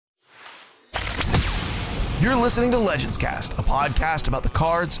You're listening to Legends Cast, a podcast about the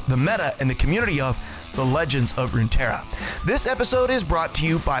cards, the meta, and the community of the Legends of Runeterra. This episode is brought to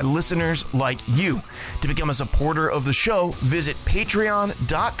you by listeners like you. To become a supporter of the show, visit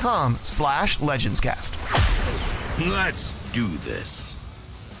patreon.com/legendscast. Let's do this.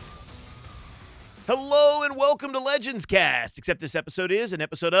 Hello and welcome to Legends Cast, except this episode is an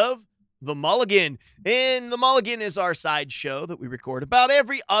episode of The Mulligan. And The Mulligan is our side show that we record about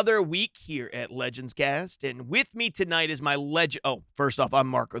every other week here at Legends Cast. And with me tonight is my first off, I'm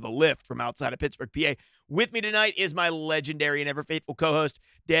Marco the Lift from outside of Pittsburgh, PA. With me tonight is my legendary and ever faithful co-host,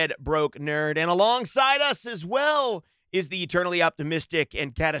 Dead Broke Nerd. And alongside us as well is the eternally optimistic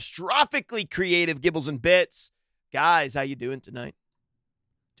and catastrophically creative Gibbles and Bits. Guys, how you doing tonight?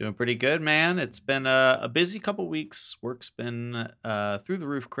 Doing pretty good, man. It's been a busy couple weeks. Work's been through the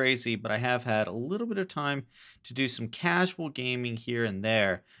roof crazy, but I have had a little bit of time to do some casual gaming here and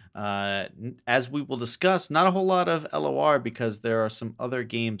there. As we will discuss, not a whole lot of LOR because there are some other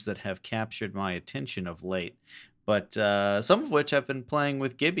games that have captured my attention of late, but some of which I've been playing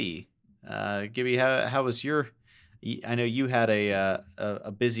with Gibby. Gibby, how was your... I know you had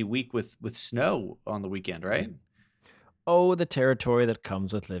a busy week with snow on the weekend, right? Oh, the territory that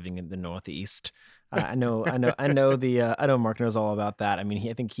comes with living in the Northeast. I know Mark knows all about that. I mean,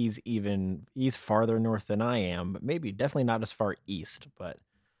 I think he's farther north than I am, but definitely not as far east. But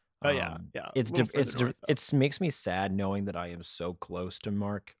yeah, it makes me sad knowing that I am so close to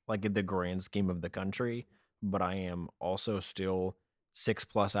Mark, like in the grand scheme of the country, but I am also still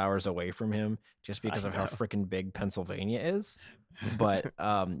 6+ hours away from him just because of how freaking big Pennsylvania is. But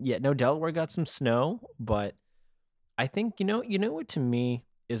no, Delaware got some snow, but I think, you know what to me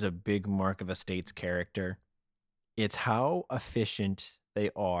is a big mark of a state's character? It's how efficient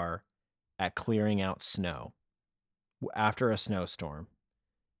they are at clearing out snow after a snowstorm.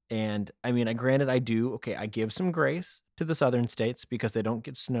 And I mean, I give some grace to the southern states because they don't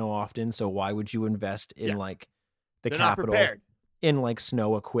get snow often. So why would you invest in the They're capital? not prepared. In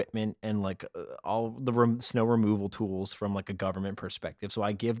snow equipment and all the snow removal tools from a government perspective. So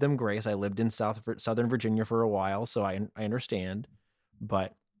I give them grace. I lived in Southern Virginia for a while, so I understand.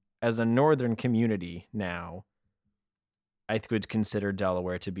 But as a northern community now, I would consider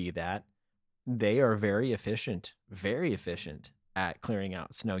Delaware to be that. They are very efficient at clearing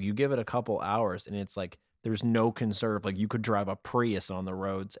out snow. You give it a couple hours and it's there's no conserve. You could drive a Prius on the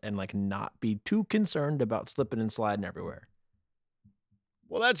roads and not be too concerned about slipping and sliding everywhere.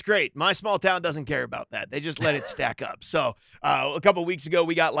 Well, that's great. My small town doesn't care about that. They just let it stack up. So a couple of weeks ago,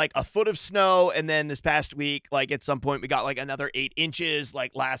 we got a foot of snow. And then this past week, at some point, we got another 8 inches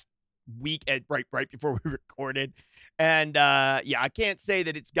last week right before we recorded. And I can't say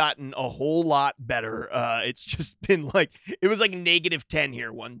that it's gotten a whole lot better. It's just been it was -10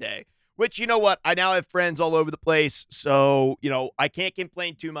 here one day, which, you know what? I now have friends all over the place. So, I can't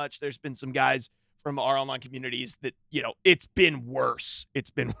complain too much. There's been some guys from our online communities that, it's been worse. It's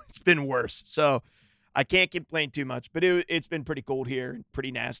been worse. So I can't complain too much, but it's been pretty cold here and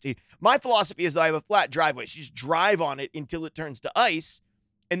pretty nasty. My philosophy is that I have a flat driveway. So you just drive on it until it turns to ice,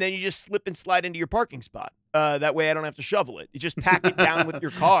 and then you just slip and slide into your parking spot. That way I don't have to shovel it. You just pack it down with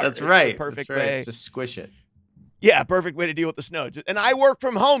your car. That's It's right. the perfect That's right. way. Just squish it. Yeah, perfect way to deal with the snow. And I work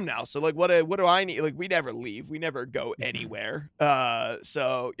from home now, so what do I need? We never leave, we never go anywhere.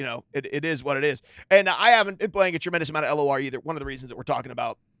 So it is what it is. And I haven't been playing a tremendous amount of LOR either. One of the reasons that we're talking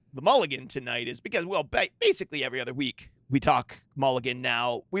about the Mulligan tonight is because, well, basically every other week we talk Mulligan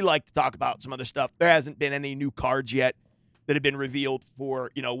now. We like to talk about some other stuff. There hasn't been any new cards yet that have been revealed for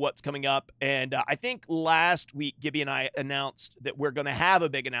what's coming up. And I think last week Gibby and I announced that we're going to have a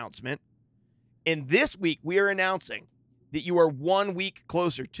big announcement. And this week, we are announcing that you are 1 week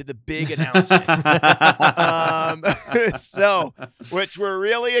closer to the big announcement. Which we're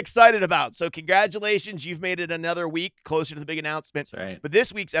really excited about. So congratulations. You've made it another week closer to the big announcement. That's right. But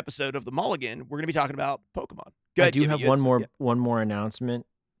this week's episode of The Mulligan, we're going to be talking about Pokemon. I do have one more announcement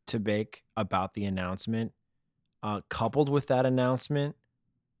to make about the announcement. Coupled with that announcement,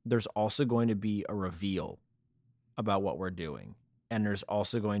 there's also going to be a reveal about what we're doing. And there's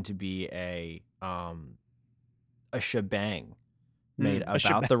also going to be a shebang made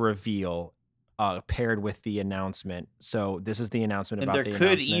about the reveal paired with the announcement. So this is the announcement about the announcement. And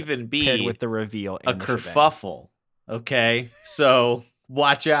there could even be paired with the reveal a kerfuffle. Okay, so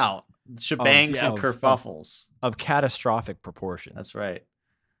watch out. Shebangs and kerfuffles of catastrophic proportions. That's right.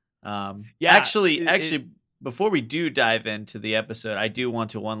 Yeah, Actually, before we do dive into the episode, I do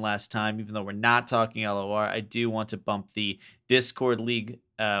want to one last time, even though we're not talking LOR, I do want to bump the Discord League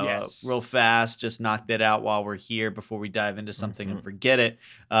real fast. Just knock that out while we're here before we dive into something and forget it.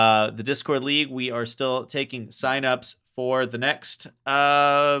 The Discord League, we are still taking signups for the next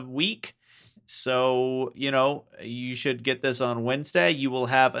week. So, you should get this on Wednesday. You will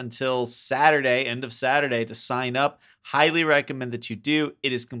have until Saturday, end of Saturday, to sign up. Highly recommend that you do.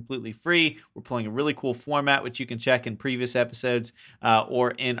 It is completely free. We're playing a really cool format, which you can check in previous episodes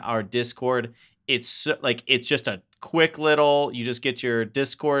or in our Discord. It's just a quick little, you just get your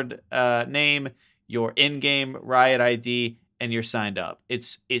Discord name, your in-game Riot ID, and you're signed up.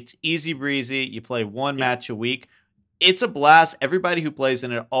 It's easy breezy. You play one match a week. It's a blast. Everybody who plays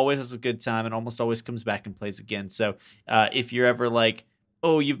in it always has a good time and almost always comes back and plays again. So if you're ever like,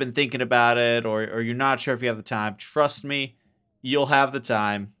 oh, you've been thinking about it, or you're not sure if you have the time, trust me, you'll have the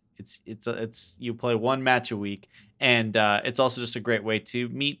time. It's you play one match a week, and it's also just a great way to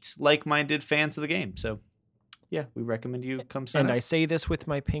meet like-minded fans of the game. So yeah, we recommend you come sign up. I say this with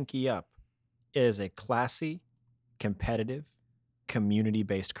my pinky up. It is a classy, competitive,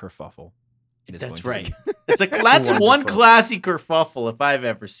 community-based kerfuffle. That's right. That's one classy kerfuffle if I've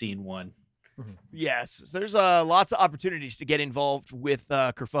ever seen one. Yes, there's lots of opportunities to get involved with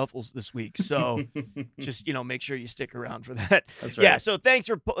kerfuffles this week, so just make sure you stick around for that. That's right. Yeah, so thanks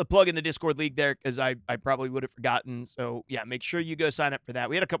for plugging the Discord League there, because I probably would have forgotten. So yeah, make sure you go sign up for that.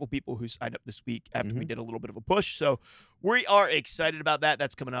 We had a couple people who signed up this week after we did a little bit of a push, so we are excited about that.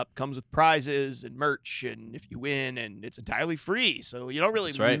 That's coming up. Comes with prizes and merch, and if you win, and it's entirely free, so you're not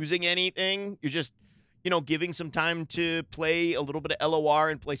really losing anything. You're just giving some time to play a little bit of LOR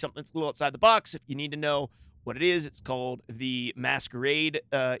and play something that's a little outside the box. If you need to know what it is, it's called the Masquerade.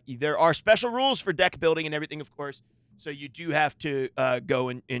 There are special rules for deck building and everything, of course, so you do have to go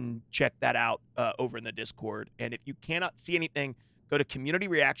and check that out over in the Discord. And if you cannot see anything, go to Community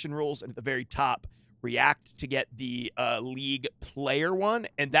Reaction Rules, and at the very top, react to get the League player one,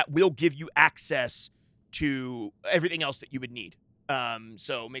 and that will give you access to everything else that you would need.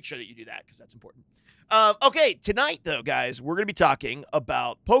 So make sure that you do that, because that's important. Okay, tonight, though, guys, we're going to be talking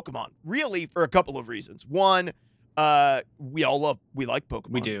about Pokemon, really for a couple of reasons. One, we like Pokemon.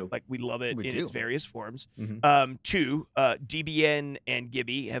 We do. We love it in its various forms. Mm-hmm. Two, DBN and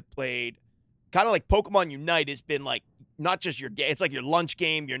Gibby have played kind of like Pokemon Unite has been like, not just your game, it's like your lunch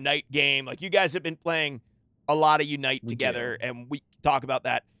game, your night game. Like, you guys have been playing a lot of Unite together, and we talk about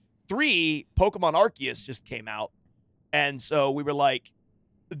that. Three, Pokemon Arceus just came out, and so we were like,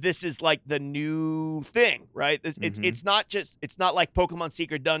 this is like the new thing, right? It's not like Pokemon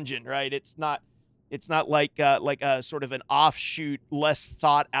Secret Dungeon, right? It's not like a sort of an offshoot, less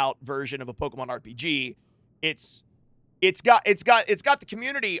thought out version of a Pokemon RPG. It's got the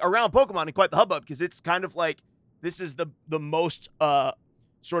community around Pokemon in quite the hubbub, because it's kind of like, this is the most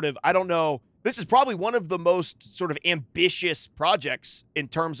sort of, I don't know, this is probably one of the most sort of ambitious projects in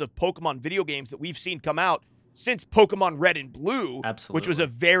terms of Pokemon video games that we've seen come out since Pokemon Red and Blue. Absolutely. Which was a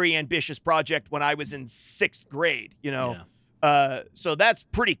very ambitious project when I was in 6th grade, Yeah. So that's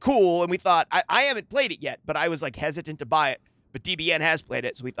pretty cool. And we thought, I haven't played it yet, but I was like hesitant to buy it. But DBN has played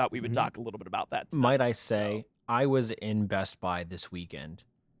it, so we thought we would talk a little bit about that tonight. Might I say, I was in Best Buy this weekend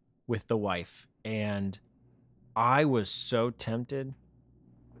with the wife, and I was so tempted.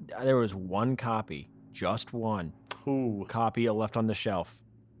 There was one copy, just one copy left on the shelf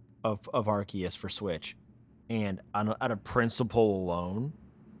of Arceus for Switch. And out of principle alone,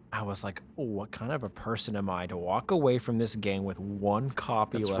 I was like, oh, what kind of a person am I to walk away from this game with one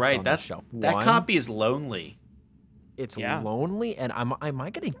copy left on the shelf? That copy is lonely. It's lonely, and am I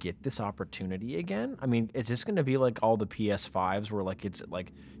going to get this opportunity again? I mean, it's just going to be like all the PS5s where it's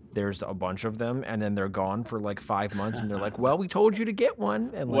like there's a bunch of them, and then they're gone for like 5 months, and they're like, well, we told you to get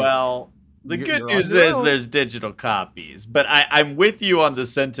one. And the good news is there's digital copies, but I'm with you on the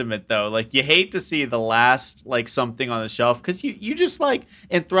sentiment, though. Like, you hate to see the last something on the shelf, because you just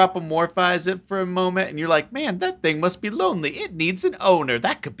anthropomorphize it for a moment, and you're like, man, that thing must be lonely. It needs an owner.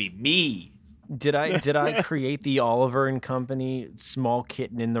 That could be me. Did I create the Oliver and Company small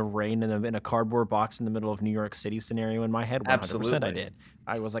kitten in the rain in a cardboard box in the middle of New York City scenario in my head? 100% Absolutely. I did.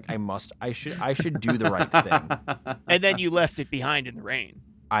 I was like, I should do the right thing. And then you left it behind in the rain.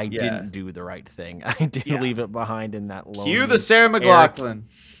 I didn't do the right thing. I did leave it behind in that lonely, Cue the Sarah McLachlan.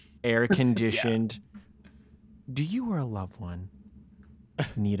 Air conditioned. Do you or a loved one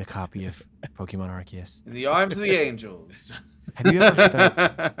need a copy of Pokemon Arceus? In the arms of the angels. Have you ever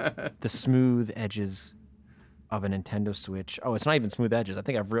felt the smooth edges of a Nintendo Switch? Oh, it's not even smooth edges. I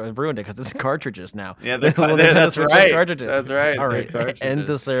think I've ruined it because it's cartridges now. Yeah, that's right. Cartridges. That's right. All right. End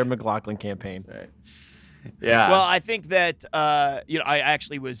the Sarah McLachlan campaign. That's right. Yeah. Well, I think that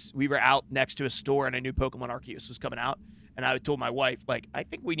we were out next to a store and I knew Pokemon Arceus was coming out. And I told my wife, like, I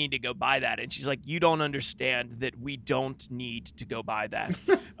think we need to go buy that. And she's like, you don't understand that we don't need to go buy that.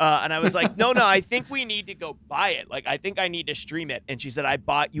 And I was like, no, I think we need to go buy it. Like, I think I need to stream it. And she said, I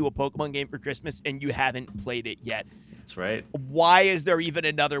bought you a Pokemon game for Christmas and you haven't played it yet. That's right. Why is there even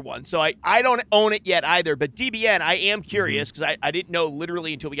another one? So I don't own it yet either. But DBN, I am curious because I didn't know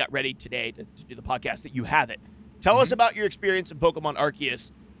literally until we got ready today to do the podcast that you have it. Tell us about your experience in Pokemon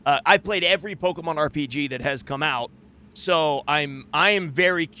Arceus. I've played every Pokemon RPG that has come out. So I am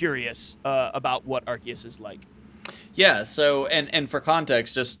very curious about what Arceus is like. Yeah. So and for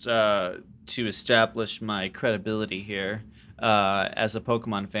context, just to establish my credibility here as a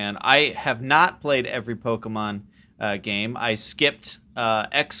Pokemon fan, I have not played every Pokemon game. I skipped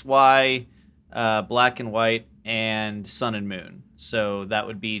X, Y, Black and White, and Sun and Moon. So that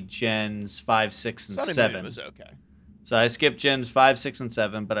would be Gens 5, 6, and Sun 7. and Moon was okay. So I skipped Gens 5, 6, and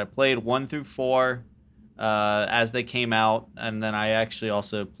 7, but I played 1 through 4. As they came out, and then I actually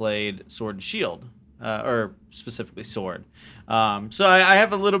also played Sword and Shield, or specifically Sword. So I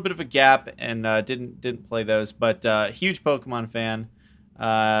have a little bit of a gap and didn't play those, but huge Pokemon fan.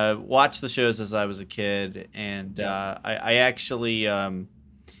 Watched the shows as I was a kid, and I actually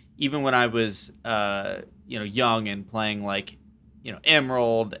even when I was young and playing like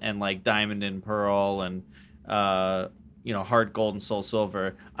Emerald and like Diamond and Pearl and Heart Gold and Soul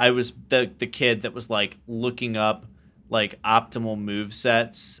Silver, I was the kid that was like looking up like optimal move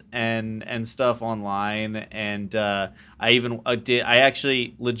sets and stuff online, and I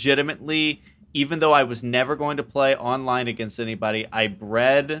actually legitimately, even though I was never going to play online against anybody, I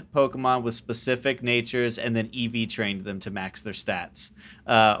bred Pokemon with specific natures and then EV trained them to max their stats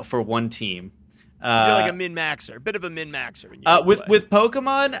for one team. You're like a min-maxer, a bit of a min-maxer. With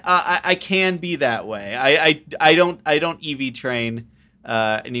Pokemon, I can be that way. I don't EV train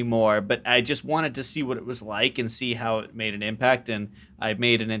anymore, but I just wanted to see what it was like and see how it made an impact. And I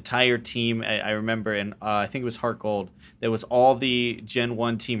made an entire team. I remember in I think it was Heart Gold. There was all the Gen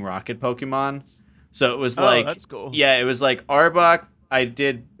 1 Team Rocket Pokemon. So it was that's cool. Yeah, it was like Arbok. I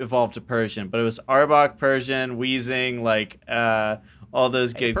did evolve to Persian, but it was Arbok, Persian, Weezing, like all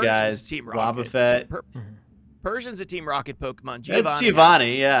those good guys. Team Rocket. Wobbuffet. Persian's a Team Rocket Pokemon. That's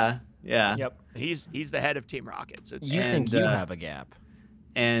Giovanni, yeah. Yep. He's the head of Team Rocket. So you think you have a gap.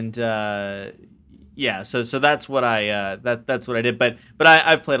 And yeah, so that's what that's what I did. But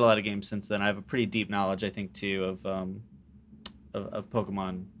I've played a lot of games since then. I have a pretty deep knowledge, I think, too, of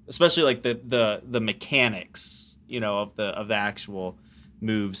Pokemon, especially like the mechanics, of the actual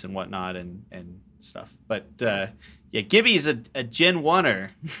moves and whatnot and stuff. But yeah, Gibby's a Gen 1er.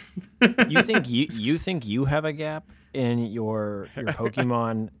 You think you have a gap in your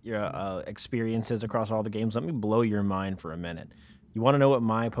Pokemon experiences across all the games? Let me blow your mind for a minute. You want to know what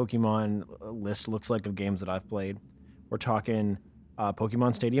my Pokemon list looks like of games that I've played? We're talking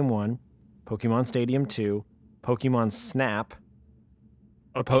Pokemon Stadium 1, Pokemon Stadium 2, Pokemon Snap.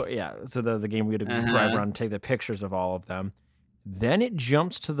 So the game we had to drive around and take the pictures of all of them. Then it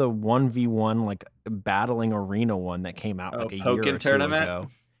jumps to the 1v1 like battling arena one that came out like a year or two tournament ago.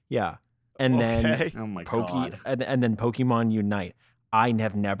 Yeah. And then oh my God. And then Pokemon Unite. I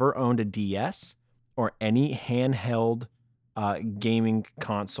have never owned a DS or any handheld gaming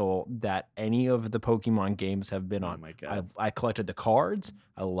console that any of the Pokemon games have been on. Oh my God. I collected the cards.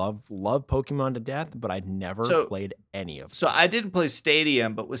 I love Pokemon to death, but I'd never played any of them. So I didn't play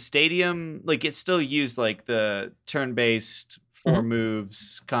Stadium, but with Stadium, like it still used like the turn-based 4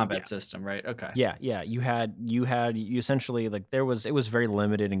 moves combat system, right? Okay. Yeah. You essentially like it was very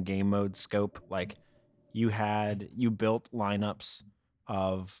limited in game mode scope. Like you built lineups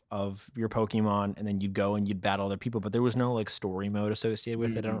of your Pokemon, and then you'd go and you'd battle other people, but there was no like story mode associated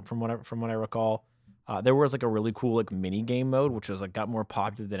with it. From what I recall, there was like a really cool like mini game mode, which was like got more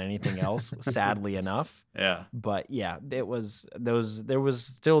popular than anything else. Sadly enough. Yeah. But yeah, there was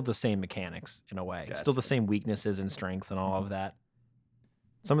still the same mechanics in a way, still the same weaknesses and strengths and all of that.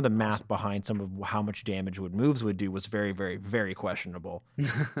 Some of the math behind some of how much damage moves would do was very, very, very questionable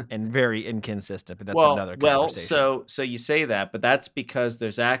and very inconsistent. But that's another conversation. So you say that, but that's because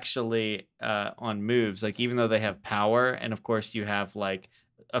there's actually on moves, like even though they have power, and of course you have like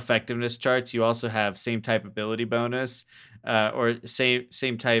effectiveness charts, you also have same type ability bonus, or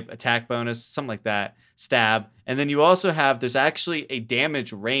same type attack bonus, something like that, stab, and then you also have there's actually a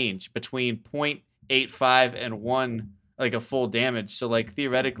damage range between 0.85 and 1. Like a full damage. So like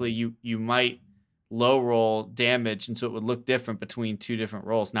theoretically you might low roll damage, and so it would look different between 2 different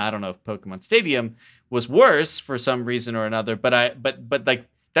rolls. Now I don't know if Pokemon Stadium was worse for some reason or another, but like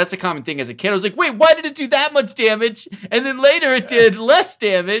That's a common thing as a kid. I was like, wait, why did it do that much damage? And then later it did less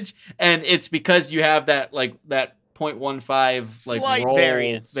damage. And it's because you have that 0.15 like Slight roll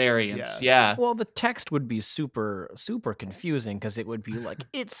variance. Yeah. Well, the text would be super confusing because it would be like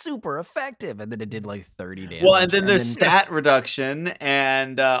it's super effective, and then it did like 30 damage. Well, and then there's stat reduction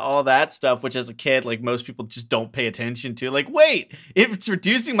and all that stuff, which as a kid, like most people just don't pay attention to. Like, wait, if it's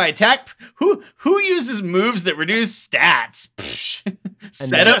reducing my attack, who uses moves that reduce stats?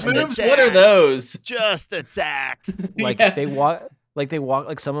 Setup moves? What are those? Just attack. Like Yeah. they walk.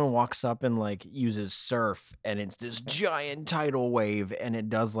 Like someone walks up and like uses surf, and it's this giant tidal wave, and it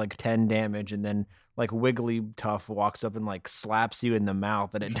does like 10 damage, and then like Wigglytuff walks up and like slaps you in the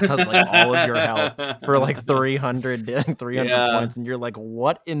mouth, and it does like all of your health for like 300 Yeah. points, and you're like,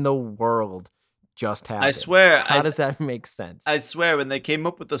 what in the world just happened? I swear, How does that make sense? I swear, when they came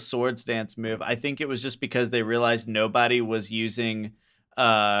up with the Swords Dance move, I think it was just because they realized nobody was using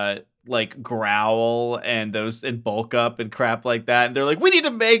like growl and bulk up and crap like that, and they're like, we need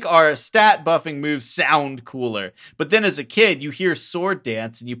to make our stat buffing moves sound cooler. But then as a kid, you hear Sword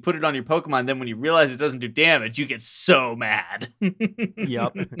Dance and you put it on your Pokemon, then when you realize it doesn't do damage, you get so mad.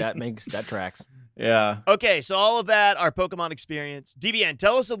 Yep, that tracks. Yeah. Okay, so all of that, our Pokemon experience. DBN,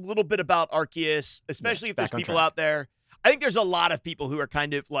 tell us a little bit about Arceus, especially Yes, if there's back on people track. out there. I think there's a lot of people who are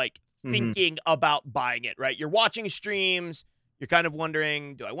kind of like thinking about buying it, right? You're watching streams, you're kind of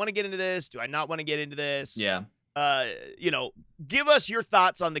wondering, do I want to get into this? Do I not want to get into this? Yeah. Give us your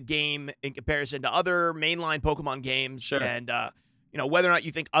thoughts on the game in comparison to other mainline Pokemon games, Sure. and whether or not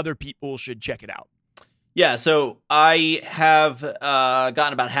you think other people should check it out. Yeah, so I have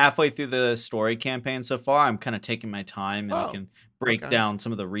gotten about halfway through the story campaign so far. I'm kind of taking my time, and I can break down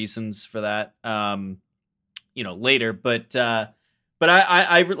some of the reasons for that, later. But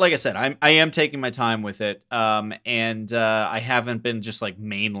I like I said, I am taking my time with it, and I haven't been just like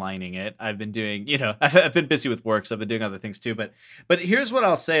mainlining it. I've been doing, I've been busy with work, so I've been doing other things too. But here's what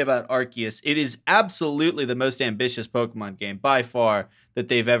I'll say about Arceus: it is absolutely the most ambitious Pokemon game by far that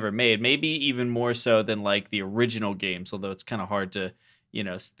they've ever made. Maybe even more so than like the original games, although it's kind of hard to,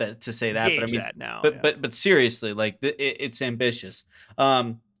 to say that. But I Gauge mean, that now. but seriously, like it's ambitious.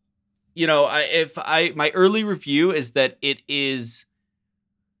 My early review is that it is.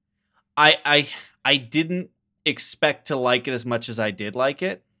 I didn't expect to like it as much as I did like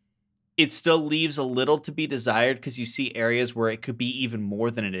it. It still leaves a little to be desired because you see areas where it could be even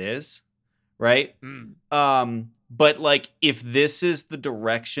more than it is, right? But like if this is the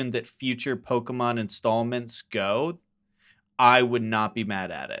direction that future Pokemon installments go, I would not be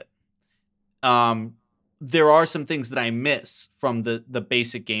mad at it. There are some things that I miss from the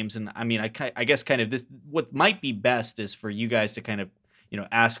basic games, and I mean, I guess kind of this. What might be best is for you guys to kind of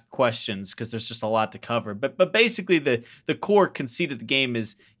ask questions because there's just a lot to cover. But basically the core conceit of the game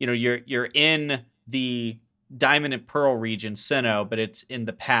is, you're in the Diamond and Pearl region, Sinnoh, but it's in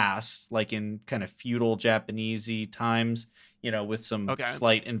the past, like in kind of feudal Japanese-y times, with some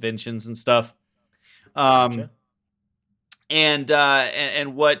slight inventions and stuff. Gotcha.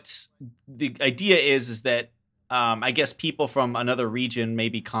 And what the idea is that I guess people from another region,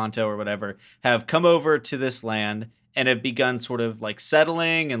 maybe Kanto or whatever, have come over to this land and have begun sort of like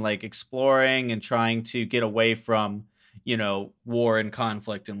settling and like exploring and trying to get away from, war and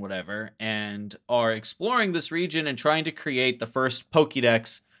conflict and whatever, and are exploring this region and trying to create the first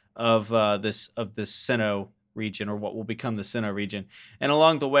Pokédex of this Sinnoh region, or what will become the Sinnoh region. And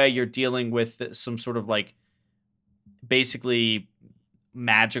along the way, you're dealing with some sort of like basically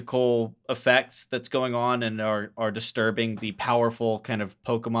magical effects that's going on and are disturbing the powerful kind of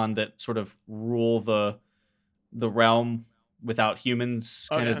Pokemon that sort of rule the realm without humans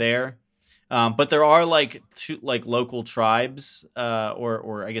kind of there. But there are like local tribes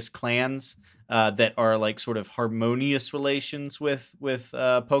or I guess clans that are like sort of harmonious relations with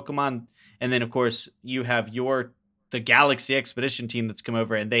Pokemon. And then of course you have the Galaxy Expedition team that's come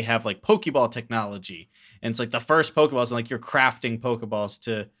over, and they have like Pokeball technology. And it's like the first Pokeballs, and like you're crafting Pokeballs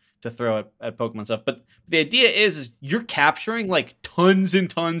to throw at Pokemon stuff. But the idea is you're capturing like tons and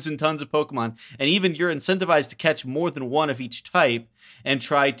tons and tons of Pokemon, and even you're incentivized to catch more than one of each type and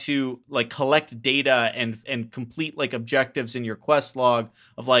try to like collect data and complete like objectives in your quest log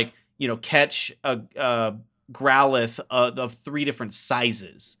of like, catch a Growlithe of 3 different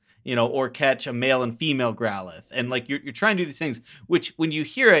sizes, or catch a male and female Growlithe. And like you're trying to do these things, which when you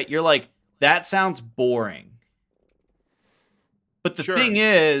hear it, you're like, that sounds boring. But the thing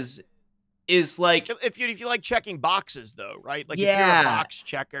is like, if you like checking boxes though, right? Like if Yeah. you're a box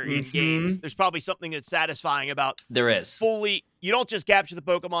checker in games, there's probably something that's satisfying about there is. you don't just capture the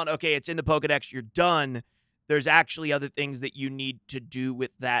Pokemon, okay, it's in the Pokedex, you're done. there's actually other things that you need to do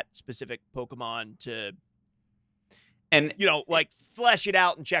with that specific Pokemon to, And like flesh it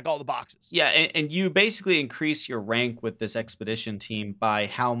out and check all the boxes. yeah, and you basically increase your rank with this expedition team by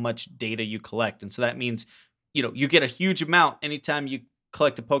how much data you collect. And so that means, you get a huge amount anytime you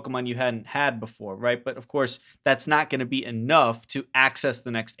collect a Pokemon you hadn't had before, right? But of course, that's not going to be enough to access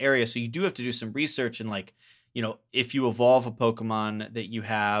the next area. So you do have to do some research and like, if you evolve a Pokemon that you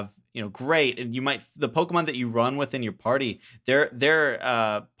have, great. And the Pokemon that you run within your party, their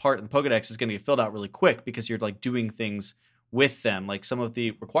part of the Pokedex is going to get filled out really quick because you're like doing things with them. Like some of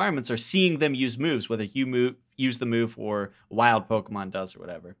the requirements are seeing them use moves, whether you use the move or a wild Pokemon does or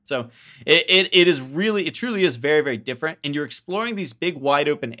whatever. So it truly is very, very different. And you're exploring these big wide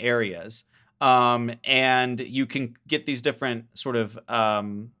open areas. And you can get these different sort of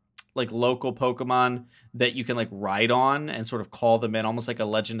like local Pokemon that you can like ride on and sort of call them in, almost like a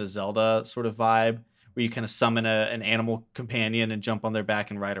Legend of Zelda sort of vibe, where you kind of summon an animal companion and jump on their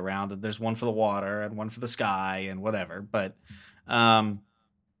back and ride around. And there's one for the water and one for the sky and whatever. But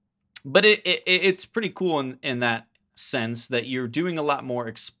it's pretty cool in that sense that you're doing a lot more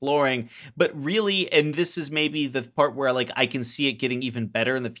exploring. But really, and this is maybe the part where like I can see it getting even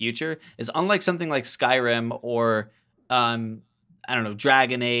better in the future, is unlike something like Skyrim or I don't know,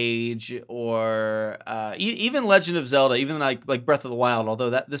 Dragon Age or even Legend of Zelda, even like Breath of the Wild, although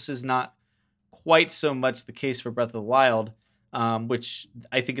this is not quite so much the case for Breath of the Wild, which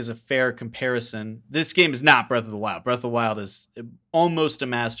I think is a fair comparison. This game is not Breath of the Wild. Breath of the Wild is almost a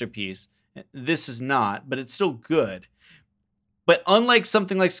masterpiece. This is not, but it's still good. But unlike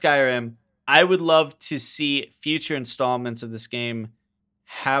something like Skyrim, I would love to see future installments of this game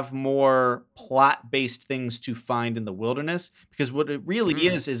have more plot-based things to find in the wilderness, because what it really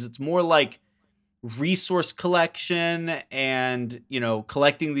is it's more like resource collection and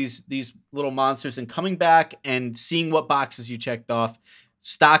collecting these little monsters and coming back and seeing what boxes you checked off,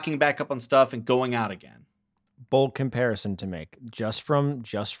 stocking back up on stuff and going out again. Bold comparison to make, just from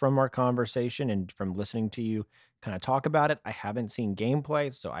our conversation and from listening to you kind of talk about it. I haven't seen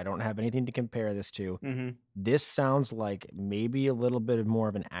gameplay, so I don't have anything to compare this to. This sounds like maybe a little bit more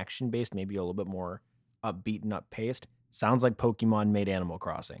of an action based, maybe a little bit more upbeat and up paced. Sounds like Pokemon made Animal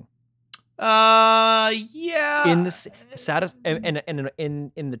Crossing. Yeah. In the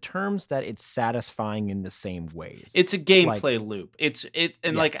in the terms that it's satisfying in the same ways. It's a gameplay loop.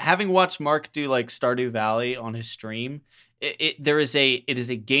 Like having watched Mark do like Stardew Valley on his stream, it is a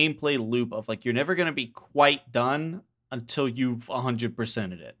gameplay loop of like you're never going to be quite done until you've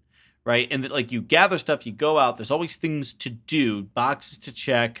 100%ed it, right? And that like you gather stuff, you go out, there's always things to do, boxes to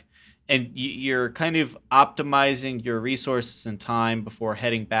check, and you're kind of optimizing your resources and time before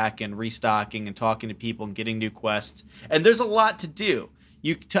heading back and restocking and talking to people and getting new quests. And there's a lot to do.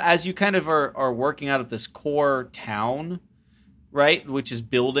 As you kind of are working out of this core town, right, which is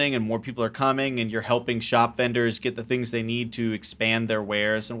building and more people are coming, and you're helping shop vendors get the things they need to expand their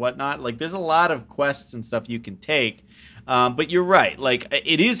wares and whatnot. Like there's a lot of quests and stuff you can take. But you're right. Like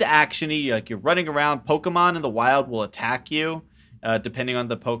it is actiony. Like you're running around. Pokemon in the wild will attack you. Depending on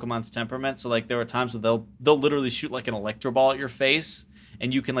the Pokemon's temperament. So like there are times where they'll literally shoot like an electro ball at your face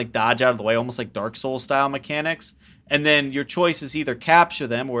and you can like dodge out of the way, almost like Dark Souls style mechanics. And then your choice is either capture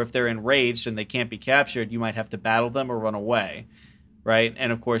them, or if they're enraged and they can't be captured, you might have to battle them or run away, right?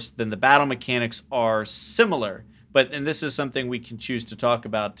 And of course, then the battle mechanics are similar. And this is something we can choose to talk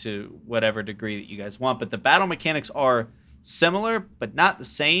about to whatever degree that you guys want. But the battle mechanics are similar, but not the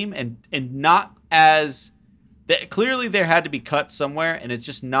same, and not as... Clearly there had to be cut somewhere, and it's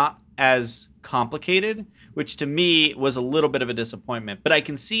just not as complicated, which to me was a little bit of a disappointment. But I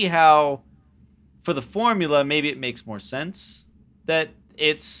can see how, for the formula, maybe it makes more sense that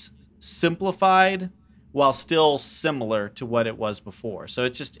it's simplified while still similar to what it was before. So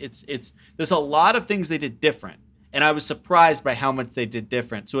there's a lot of things they did different, and I was surprised by how much they did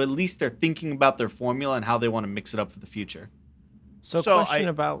different. So at least they're thinking about their formula and how they want to mix it up for the future. Sorry,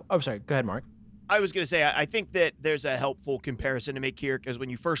 go ahead, Mark. I was going to say, I think that there's a helpful comparison to make here, because when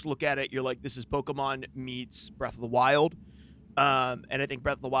you first look at it, you're like, this is Pokemon meets Breath of the Wild. And I think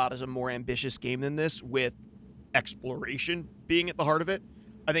Breath of the Wild is a more ambitious game than this, with exploration being at the heart of it.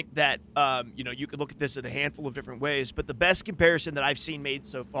 I think that, you could look at this in a handful of different ways, but the best comparison that I've seen made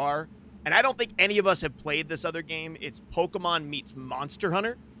so far, and I don't think any of us have played this other game, it's Pokemon meets Monster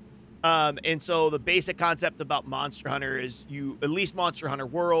Hunter. And so the basic concept about Monster Hunter is at least Monster Hunter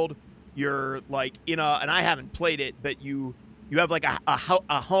World, you're like and I haven't played it, but you have like a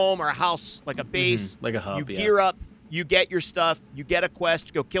home or a house, like a base, like a hub. You gear up, you get your stuff, you get a quest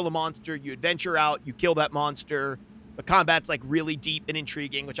to go kill a monster, you adventure out, you kill that monster. The combat's like really deep and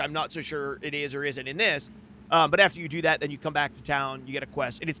intriguing, which I'm not so sure it is or isn't in this. But after you do that, then you come back to town, you get a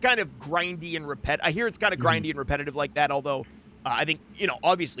quest, and it's kind of grindy and repetitive. I hear it's kind of grindy and repetitive like that, although I think,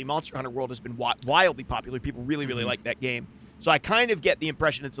 obviously Monster Hunter World has been wildly popular. People really, really like that game. So I kind of get the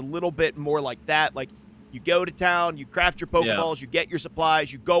impression it's a little bit more like that. Like, you go to town, you craft your Pokeballs, you get your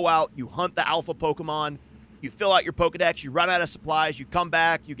supplies, you go out, you hunt the alpha Pokemon, you fill out your Pokedex, you run out of supplies, you come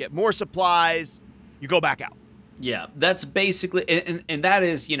back, you get more supplies, you go back out. Yeah, that's basically, and that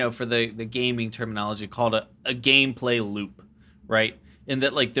is, for the gaming terminology, called a gameplay loop, right? And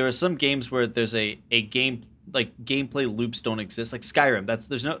that, like, there are some games where there's a game, like, gameplay loops don't exist. Like Skyrim,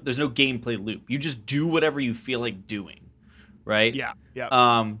 there's no gameplay loop. You just do whatever you feel like doing, right? Yeah.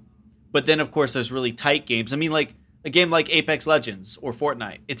 But then, of course, there's really tight games. I mean, like, a game like Apex Legends or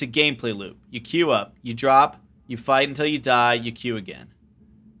Fortnite, it's a gameplay loop. You queue up, you drop, you fight until you die, you queue again,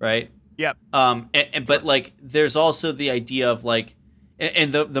 right? Yep. But like, there's also the idea of like,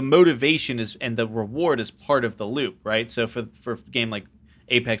 and the motivation is, and the reward is part of the loop, right? So for a game like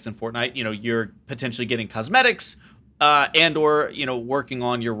Apex and Fortnite, you're potentially getting cosmetics, and or working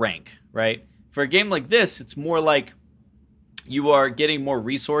on your rank, right? For a game like this, it's more like you are getting more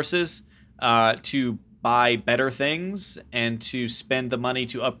resources to buy better things and to spend the money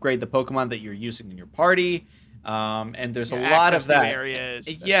to upgrade the Pokemon that you're using in your party. And there's a lot of that. Areas,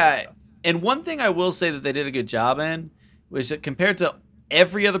 yeah. And one thing I will say that they did a good job in was that compared to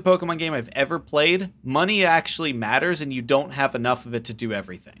every other Pokemon game I've ever played, money actually matters, and you don't have enough of it to do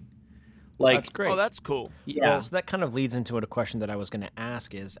everything. Like, that's great. Oh, that's cool. Yeah. Well, so that kind of leads into a question that I was going to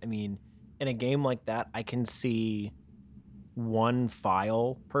ask is, I mean, in a game like that, I can see one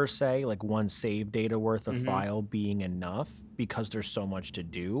file per se, like one save data worth of file being enough because there's so much to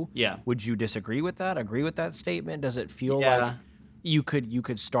do. Yeah. Would you disagree with that? Agree with that statement? Does it feel like you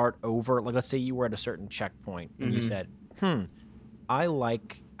could start over? Like, let's say you were at a certain checkpoint and you said, I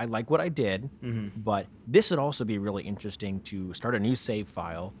like what I did, but this would also be really interesting to start a new save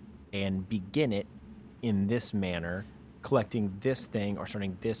file and begin it in this manner, collecting this thing or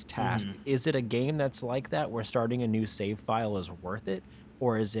starting this task. Is it a game that's like that, where starting a new save file is worth it?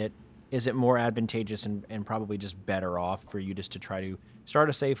 Or is it more advantageous and probably just better off for you just to try to start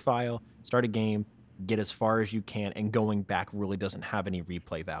a save file, start a game, get as far as you can, and going back really doesn't have any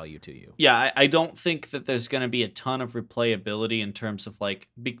replay value to you? Yeah, I don't think that there's going to be a ton of replayability in terms of like,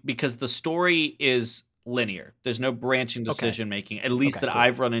 because the story is linear. There's no branching decision making, at least that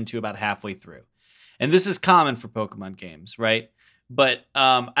I've run into about halfway through. And this is common for Pokemon games, right? But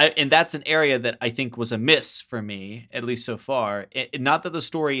and that's an area that I think was a miss for me, at least so far. Not that the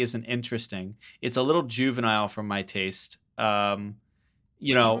story isn't interesting; it's a little juvenile for my taste.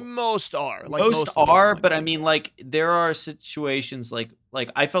 Most are. Like, most are, but I mean, like, there are situations like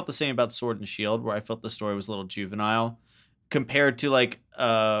I felt the same about Sword and Shield, where I felt the story was a little juvenile compared to like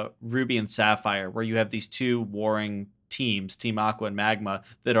Ruby and Sapphire, where you have these two warring teams, Team Aqua and Magma,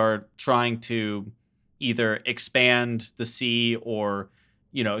 that are trying to either expand the sea or,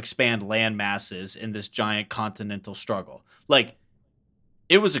 expand land masses in this giant continental struggle. Like,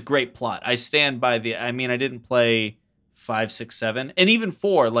 it was a great plot. I stand by I didn't play 5, 6, 7, and even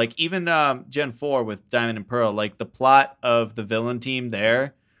 4, like even Gen 4 with Diamond and Pearl, like the plot of the villain team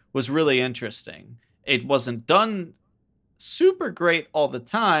there was really interesting. It wasn't done super great all the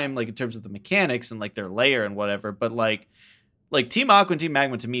time, like in terms of the mechanics and like their layer and whatever, but like Team Aqua and Team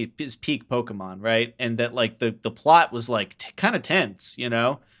Magma to me is peak Pokemon, right? And that like the plot was like kind of tense,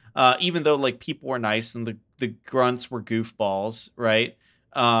 even though like people were nice and the grunts were goofballs, right?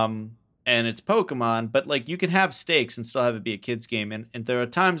 And it's Pokemon, but like you can have stakes and still have it be a kid's game. And there are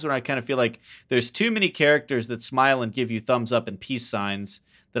times when I kind of feel like there's too many characters that smile and give you thumbs up and peace signs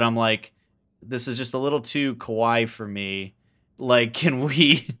that I'm like, this is just a little too kawaii for me. Like, can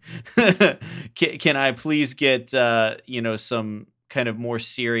we, can I please get, some kind of more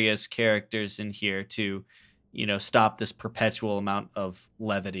serious characters in here to, stop this perpetual amount of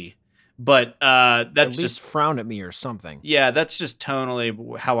levity. But that's at least just frown at me or something. Yeah, that's just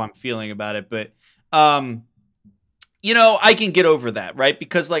tonally how I'm feeling about it. But, I can get over that, right?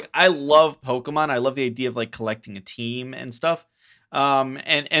 Because like, I love Pokemon. I love the idea of like collecting a team and stuff.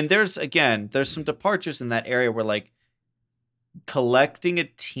 And there's some departures in that area where like collecting a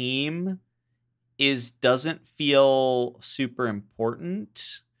team doesn't feel super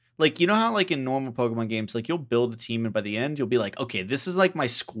important. Like, how like in normal Pokemon games, like you'll build a team and by the end you'll be like, okay, this is like my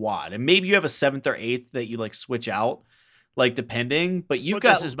squad. And maybe you have a 7th or 8th that you like switch out, like depending, but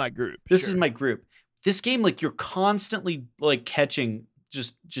this is my group. This is my group. This game, like you're constantly like catching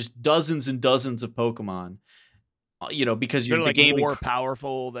just dozens and dozens of Pokemon. Because you're like the game more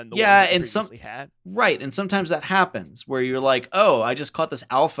powerful than the ones that you previously had. Right, and sometimes that happens where you're like, oh, I just caught this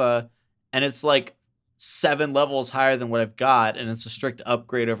alpha, and it's like 7 levels higher than what I've got, and it's a strict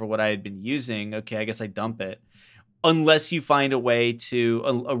upgrade over what I had been using. Okay, I guess I dump it. Unless you find a way to,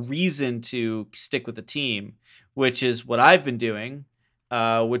 a reason to stick with the team, which is what I've been doing,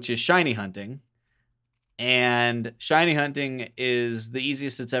 which is shiny hunting. And shiny hunting is the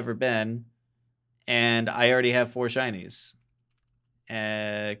easiest it's ever been. And I already have 4 shinies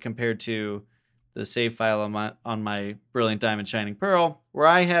compared to the save file on my Brilliant Diamond Shining Pearl, where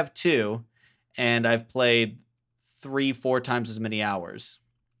I have 2, and I've played 3-4 times as many hours.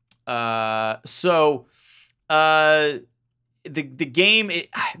 So the game,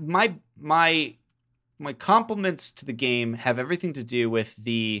 my compliments to the game have everything to do with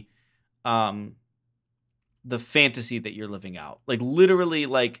the fantasy that you're living out. Like literally,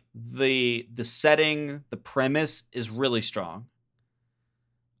 like the setting, the premise is really strong.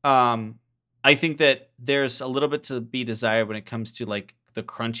 I think that there's a little bit to be desired when it comes to like the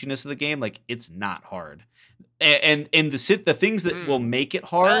crunchiness of the game. Like it's not hard, and the things that will make it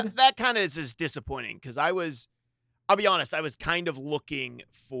hard. That kind of is disappointing because I'll be honest, I was kind of looking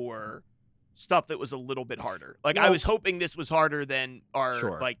for stuff that was a little bit harder. Like I was hoping this was harder than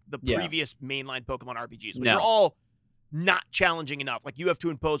like the previous mainline Pokemon RPGs, which are all not challenging enough. Like you have to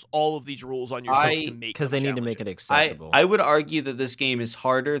impose all of these rules on yourself to make because they need to make it accessible. I would argue that this game is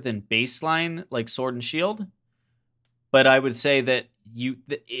harder than baseline, like Sword and Shield. But I would say that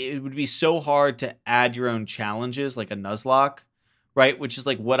it would be so hard to add your own challenges, like a Nuzlocke, right? Which is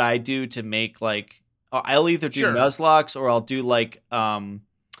like what I do to make like I'll either do Nuzlocks or I'll do like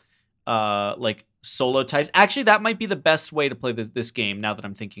solo types. Actually, that might be the best way to play this game. Now that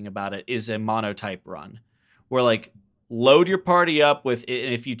I'm thinking about it, is a monotype run, where like load your party up with,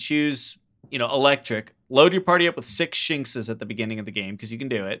 and if you choose, electric, load your party up with 6 Shinxes at the beginning of the game because you can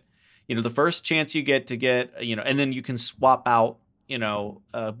do it. The first chance you get to get, and then you can swap out,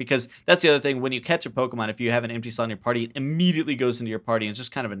 because that's the other thing. When you catch a Pokemon, if you have an empty slot in your party, it immediately goes into your party, and it's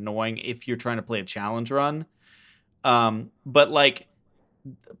just kind of annoying if you're trying to play a challenge run. But like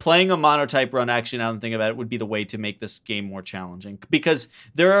playing a monotype run, actually, now that I'm thinking about it, would be the way to make this game more challenging, because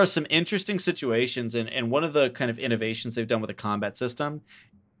there are some interesting situations, and one of the kind of innovations they've done with the combat system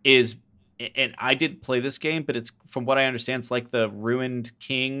is, and I didn't play this game, but it's, from what I understand, it's like the Ruined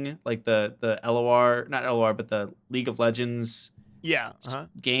King, like the LOR, not LOR, but the League of Legends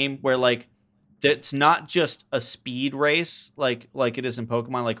game, where like it's not just a speed race like it is in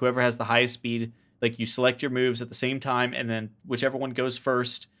Pokemon. Like whoever has the highest speed, like you select your moves at the same time, and then whichever one goes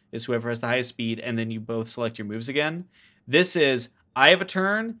first is whoever has the highest speed, and then you both select your moves again. This is, I have a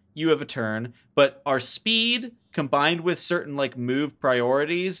turn, you have a turn, but our speed combined with certain like move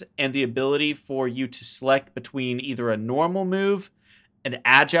priorities and the ability for you to select between either a normal move, an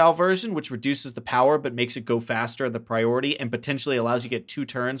agile version, which reduces the power but makes it go faster in the priority and potentially allows you to get 2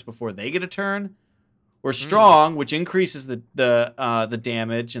 turns before they get a turn, or strong, which increases the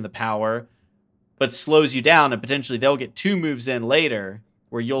damage and the power but slows you down, and potentially they'll get 2 moves in later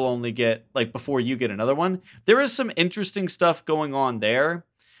where you'll only get, like, before you get another one. There is some interesting stuff going on there,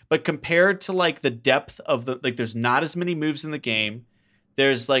 but compared to, like, the depth of the, like, there's not as many moves in the game.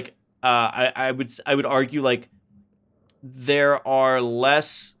 There's, like, I would argue, like, there are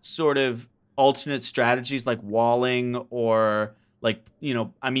less sort of alternate strategies like walling or, like,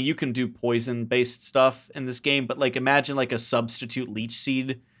 I mean, you can do poison-based stuff in this game, but, like, imagine, like, a substitute leech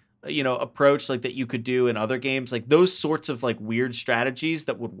seed approach like that you could do in other games. Like those sorts of like weird strategies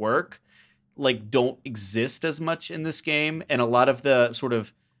that would work, like, don't exist as much in this game. And a lot of the sort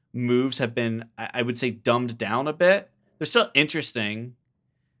of moves have been, I would say, dumbed down a bit. They're still interesting,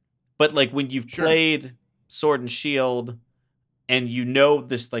 but like when you've played Sword and Shield and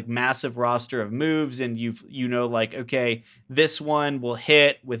this like massive roster of moves, and like, okay, this one will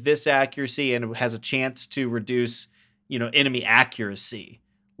hit with this accuracy and it has a chance to reduce, enemy accuracy.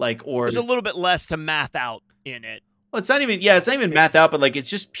 Like, or there's a little bit less to math out in it. Well, it's not even math out, but like it's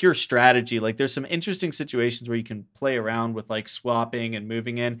just pure strategy. Like there's some interesting situations where you can play around with like swapping and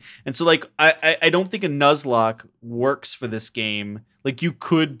moving in. And so like I don't think a Nuzlocke works for this game. Like you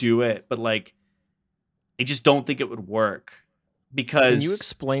could do it, but like I just don't think it would work, because Can you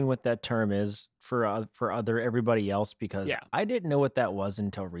explain what that term is for everybody else? Because I didn't know what that was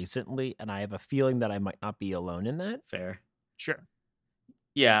until recently, and I have a feeling that I might not be alone in that. Fair. Sure.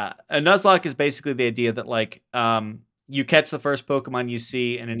 Yeah, a Nuzlocke is basically the idea that like you catch the first Pokemon you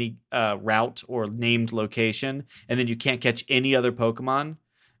see in any route or named location, and then you can't catch any other Pokemon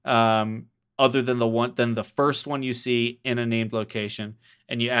other than the first one you see in a named location,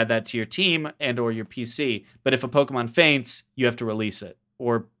 and you add that to your team and or your PC. But if a Pokemon faints, you have to release it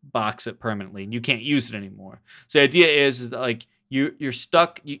or box it permanently, and you can't use it anymore. So the idea is that like you're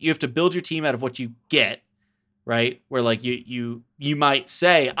stuck. You have to build your team out of what you get, right? Where like you might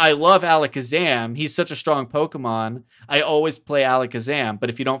say, I love Alakazam. He's such a strong Pokemon. I always play Alakazam. But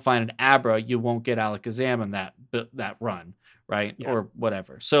if you don't find an Abra, you won't get Alakazam in that run, right? Yeah. Or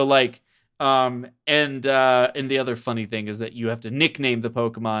whatever. So like, and the other funny thing is that you have to nickname the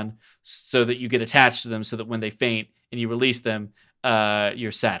Pokemon so that you get attached to them, so that when they faint and you release them,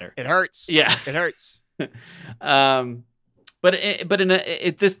 you're sadder. It hurts. Yeah, It hurts. But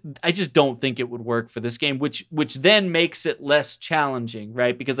this, I just don't think it would work for this game, which then makes it less challenging,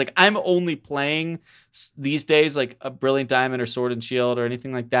 right? Because like I'm only playing these days like a Brilliant Diamond or Sword and Shield or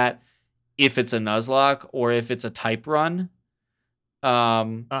anything like that if it's a Nuzlocke or if it's a type run.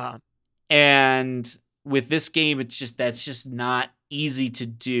 And with this game, that's just not easy to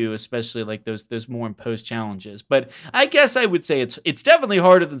do, especially like those more imposed challenges. But I guess I would say it's definitely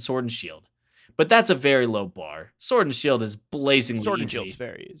harder than Sword and Shield. But that's a very low bar. Sword and Shield is blazingly Sword and easy. Shield's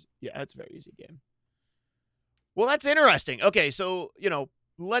very easy. Yeah, it's a very easy game. Well, that's interesting. Okay, so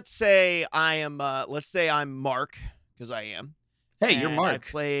let's say I'm Mark, because I am. Hey, you're and Mark. I've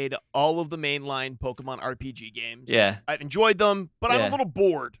played all of the mainline Pokemon RPG games. Yeah. I've enjoyed them, but I'm Yeah. a little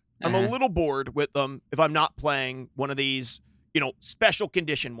bored. I'm a Uh-huh. little bored with them if I'm not playing one of these, special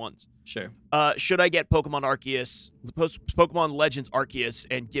condition ones. Sure. Should I get Pokemon Arceus, Pokemon Legends Arceus,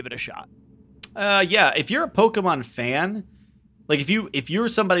 and give it a shot? Yeah, if you're a Pokemon fan, like if you're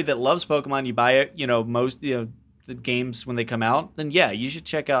somebody that loves Pokemon, you buy it, most the games when they come out, then yeah, you should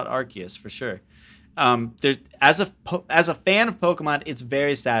check out Arceus for sure. As a fan of Pokemon, it's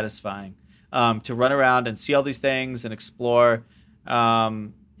very satisfying to run around and see all these things and explore,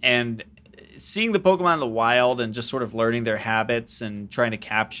 and seeing the Pokemon in the wild and just sort of learning their habits and trying to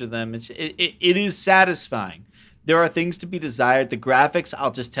capture them. It is satisfying. There are things to be desired. The graphics, I'll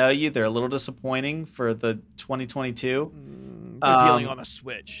just tell you, they're a little disappointing for the 2022. They're dealing on a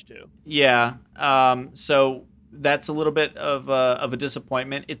Switch too. Yeah. So that's a little bit of a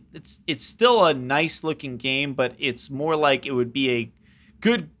disappointment. It's still a nice looking game, but it's more like it would be a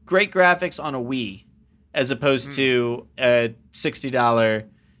great graphics on a Wii, as opposed to a $60,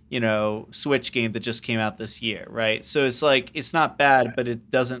 Switch game that just came out this year, right? So it's like it's not bad, but it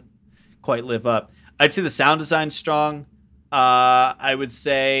doesn't quite live up. I'd say the sound design's strong. I would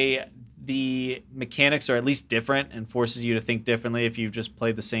say the mechanics are at least different and forces you to think differently. If you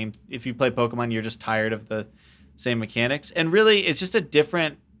play Pokemon, you're just tired of the same mechanics. And really, it's a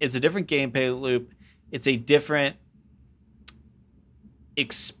different gameplay loop. It's a different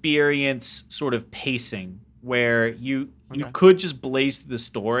experience sort of pacing where you could just blaze through the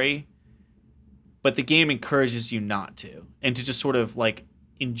story, but the game encourages you not to, and to just sort of like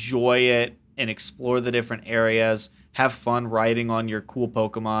enjoy it and explore the different areas, have fun riding on your cool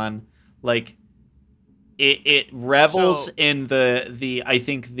Pokemon. Like it revels in the I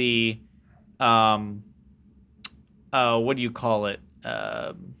think the what do you call it?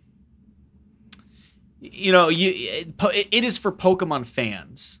 It is for Pokemon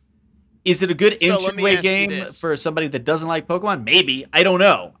fans. Is it a good entryway game for somebody that doesn't like Pokemon? Maybe. I don't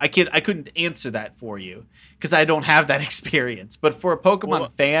know. I couldn't answer that for you because I don't have that experience. But for a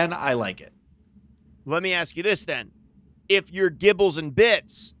Pokemon fan, I like it. Let me ask you this then. If you're Gibbles and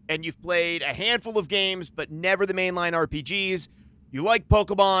Bits and you've played a handful of games but never the mainline RPGs, you like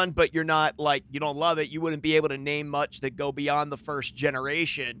Pokemon but you're not you don't love it, you wouldn't be able to name much that go beyond the first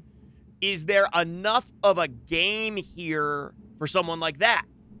generation. Is there enough of a game here for someone like that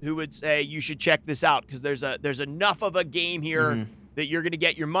who would say you should check this out because there's enough of a game here that you're going to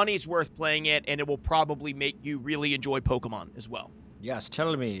get your money's worth playing it, and it will probably make you really enjoy Pokemon as well? Yes,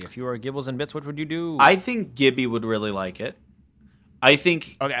 tell me, if you were Gibbles and Bits, what would you do? I think Gibby would really like it. I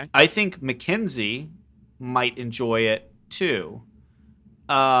think Mackenzie might enjoy it too.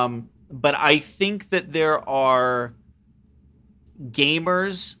 But I think that there are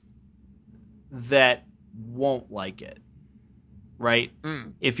gamers that won't like it, right?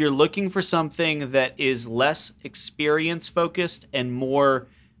 If you're looking for something that is less experience focused and more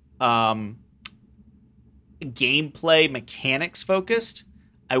gameplay mechanics focused,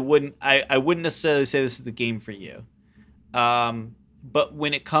 I wouldn't necessarily say this is the game for you. But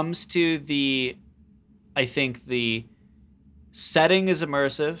when it comes to I think the setting is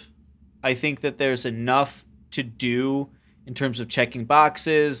immersive. I think that there's enough to do in terms of checking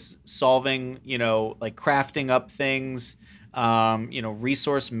boxes, solving, like crafting up things,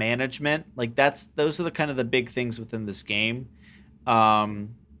 resource management. Like those are the kind of the big things within this game.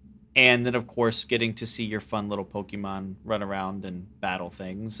 And then, of course, getting to see your fun little Pokemon run around and battle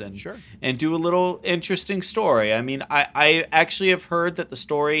things and do a little interesting story. I mean, I actually have heard that the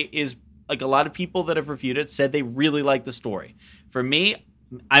story is like a lot of people that have reviewed it said they really like the story. For me,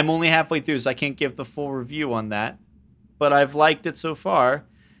 I'm only halfway through, so I can't give the full review on that. But I've liked it so far.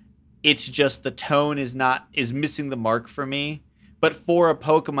 It's just the tone is missing the mark for me. But for a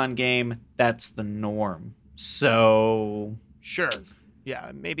Pokemon game, that's the norm. So Sure.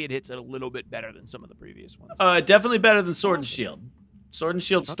 Yeah, maybe it hits it a little bit better than some of the previous ones. definitely better than Sword and Shield. Sword and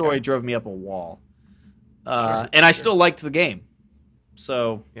Shield story drove me up a wall. And I still liked the game.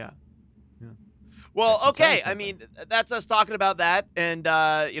 So yeah. Well, That should tell you okay. I something. mean, that's us talking about that, and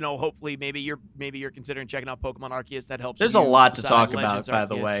hopefully, maybe you're considering checking out Pokemon Arceus. That helps. there's you a lot to decide talk about, Legends by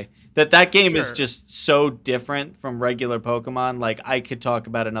the Arceus. way. That game is Sure. just so different from regular Pokemon. Like, I could talk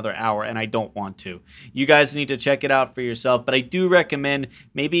about another hour, and I don't want to. You guys need to check it out for yourself. But I do recommend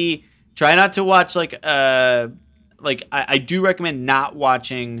maybe try not to watch I do recommend not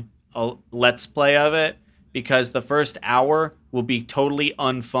watching a Let's Play of it, because the first hour will be totally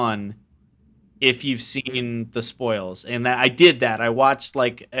unfun if you've seen the spoils. And I did that. I watched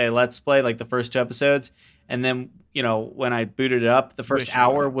like a Let's Play, like the first 2 episodes, and then when I booted it up, the first Wish you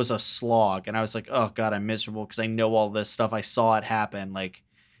hour would've. was a slog, and I was like, oh god, I'm miserable because I know all this stuff. I saw it happen. Like,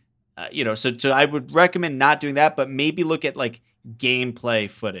 so I would recommend not doing that, but maybe look at like gameplay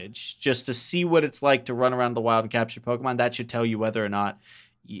footage just to see what it's like to run around the wild and capture Pokemon. That should tell you whether or not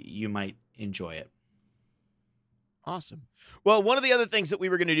you might enjoy it. Awesome. Well, one of the other things that we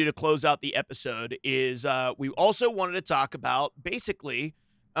were going to do to close out the episode is we also wanted to talk about basically,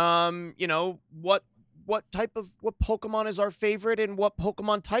 what Pokemon is our favorite and what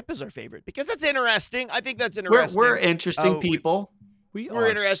Pokemon type is our favorite, because that's interesting. I think that's interesting. We're interesting people. We're are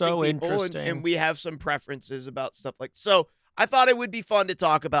interesting so people, interesting. and we have some preferences about stuff like so. I thought it would be fun to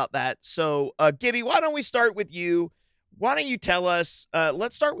talk about that. So, Gibby, why don't we start with you? Why don't you tell us?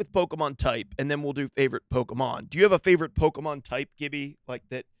 Let's start with Pokemon type, and then we'll do favorite Pokemon. Do you have a favorite Pokemon type, Gibby? Like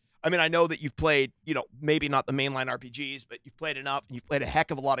that? I mean, I know that you've played, maybe not the mainline RPGs, but you've played enough, and you've played a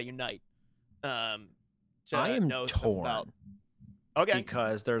heck of a lot of Unite. I am know stuff torn about. Okay.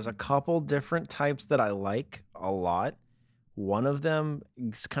 because there's a couple different types that I like a lot. One of them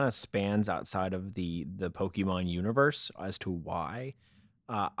kind of spans outside of the Pokemon universe as to why.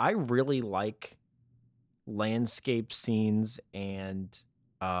 I really like landscape scenes, and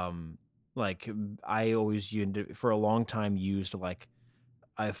I always for a long time used like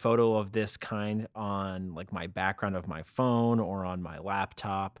a photo of this kind on like my background of my phone or on my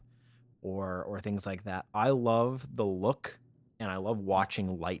laptop or things like that. I love the look, and I love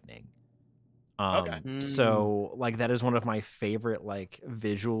watching lightning. So like that is one of my favorite like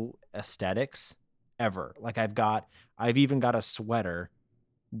visual aesthetics ever. Like I've even got a sweater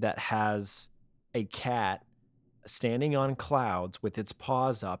that has a cat standing on clouds with its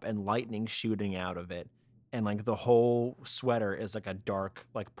paws up and lightning shooting out of it. And like the whole sweater is like a dark,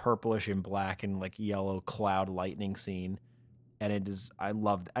 like purplish and black and like yellow cloud lightning scene. And I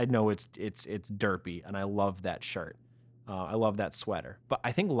know it's derpy, and I love that shirt. I love that sweater. But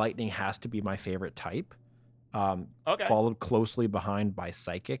I think lightning has to be my favorite type. Okay. Followed closely behind by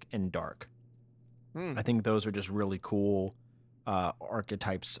psychic and dark. I think those are just really cool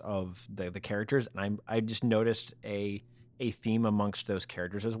archetypes of the characters, and I just noticed a theme amongst those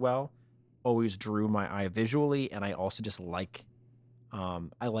characters as well. Always drew my eye visually, and I also just like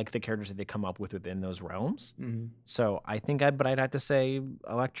the characters that they come up with within those realms. So I think I'd have to say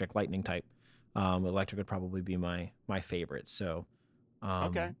electric, lightning type. Electric would probably be my favorite. So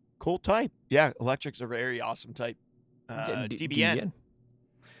Okay. Cool type. Yeah, electric's a very awesome type. DBN.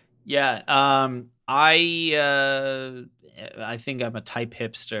 Yeah, I think I'm a type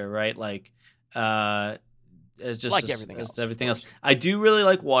hipster, right? Like, it's just Like everything else, of everything else. course. I do really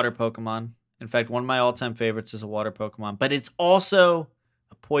like water Pokemon. In fact, one of my all-time favorites is a water Pokemon, but it's also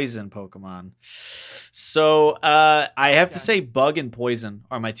a poison Pokemon. So I have to say Bug and Poison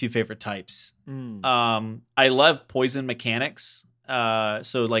are my 2 favorite types. I love poison mechanics.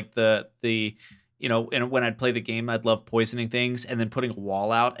 So like and when I'd play the game, I'd love poisoning things and then putting a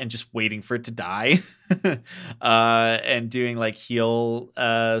wall out and just waiting for it to die, and doing like heal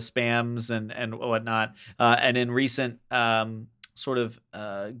spams and whatnot. And in recent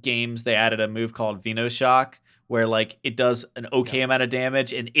games, they added a move called Venoshock, where like it does an okay amount of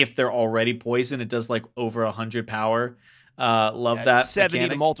damage, and if they're already poisoned, it does like over 100 power. Love that 70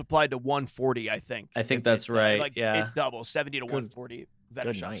 mechanic. to multiplied to 140, I think. I think that's right. It doubles 70 to 140. good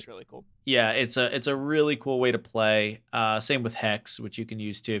Venoshock's night. really cool. Yeah, it's a really cool way to play. Same with Hex, which you can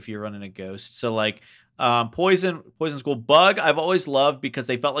use too if you're running a ghost. So like Poison's cool. Bug, I've always loved because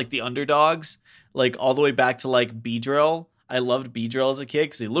they felt like the underdogs, like all the way back to like Beedrill. I loved Beedrill as a kid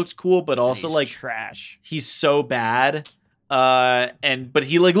because he looked cool, but also He's like trash. he's so bad. but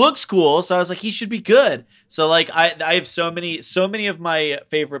he like looks cool, so I was like, he should be good. So like I have so many of my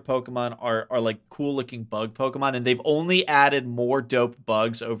favorite Pokemon are like cool looking bug Pokemon, and they've only added more dope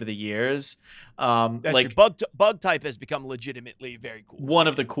bugs over the years. That's Like true. Bug type has become legitimately very cool. one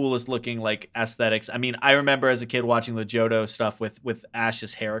of the coolest looking like aesthetics. I mean, I remember as a kid watching the Johto stuff with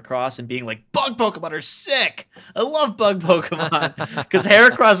Ash's Heracross and being like, bug Pokemon are sick. I love bug Pokemon because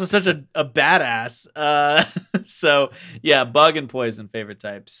Heracross was such a badass. So yeah, bug and poison favorite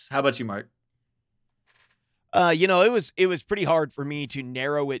types. How about you, Mark? It was pretty hard for me to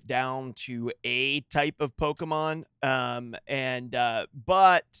narrow it down to a type of Pokemon.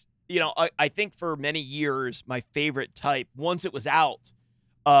 But I think for many years my favorite type, once it was out,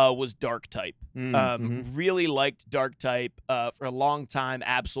 was Dark type. Really liked Dark type for a long time.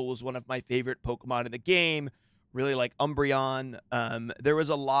 Absol was one of my favorite Pokemon in the game. Really like Umbreon. There was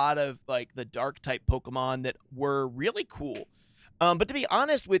a lot of like the Dark type Pokemon that were really cool. But to be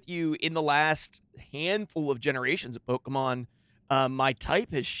honest with you, in the last handful of generations of Pokemon, my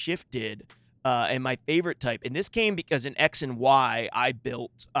type has shifted, and my favorite type. And this came because in X and Y, I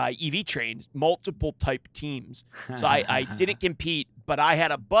built EV trained multiple type teams. So I didn't compete, but I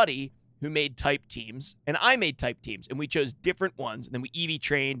had a buddy who made type teams, and I made type teams, and we chose different ones, and then we EV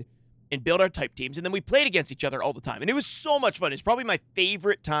trained and built our type teams, and then we played against each other all the time. And it was so much fun. It's probably my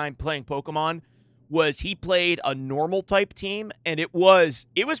favorite time playing Pokemon. Was he played a normal type team, and it was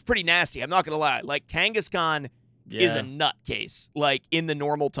pretty nasty. I'm not gonna lie. Like Kangaskhan is a nutcase, like in the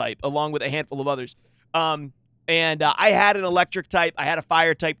normal type, along with a handful of others. And I had an electric type, I had a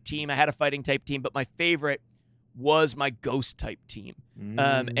fire type team, I had a fighting type team, but my favorite was my ghost type team.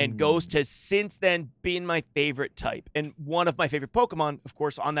 And Ghost has since then been my favorite type. And one of my favorite Pokemon, of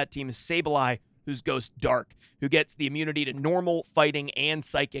course, on that team is Sableye, who's Ghost Dark, who gets the immunity to normal, fighting, and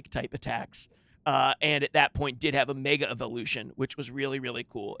psychic type attacks. And at that point did have a Mega Evolution, which was really, really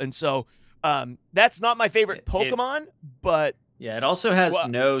cool. And so that's not my favorite Pokemon, but... Yeah, it also has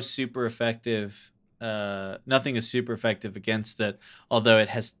no super effective... nothing is super effective against it, although it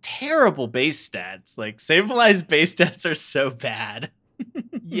has terrible base stats. Like, Sableye's base stats are so bad.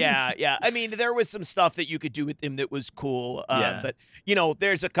 Yeah. I mean, there was some stuff that you could do with him that was cool. But,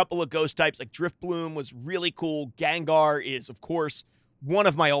 there's a couple of ghost types, like Driftbloom was really cool. Gengar is, of course... one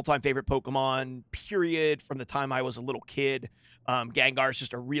of my all-time favorite Pokemon, period, from the time I was a little kid. Gengar is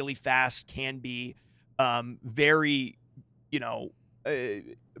just a really fast, can be very,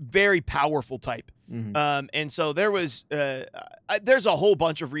 very powerful type. And so there's a whole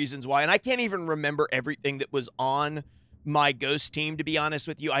bunch of reasons why, and I can't even remember everything that was on my Ghost team, to be honest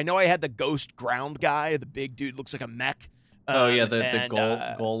with you. I know I had the Ghost Ground guy, the big dude, looks like a mech. The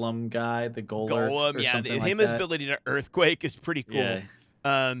Golem guy, the Golem, yeah, like his ability to Earthquake is pretty cool.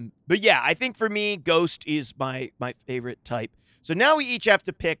 Yeah. But yeah, I think for me, Ghost is my favorite type. So now we each have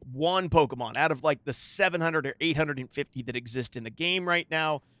to pick one Pokemon out of like the 700 or 850 that exist in the game right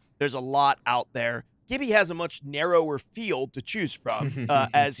now. There's a lot out there. Gibby has a much narrower field to choose from,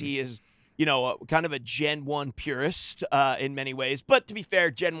 as he is, kind of a Gen 1 purist in many ways. But to be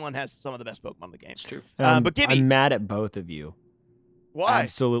fair, Gen 1 has some of the best Pokemon in the game. It's true. But Gibby... I'm mad at both of you. Why?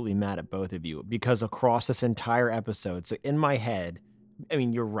 Absolutely mad at both of you. Because across this entire episode, so in my head, I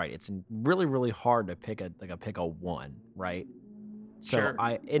mean, you're right. It's really, really hard to pick a one, right? So Sure.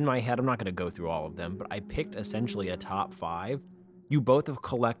 in my head, I'm not going to go through all of them, but I picked essentially a top 5. You both have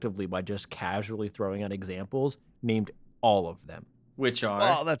collectively, by just casually throwing out examples, named all of them. Which are?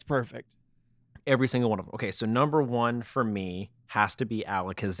 Oh, that's perfect. Every single one of them. Okay, so number 1 for me has to be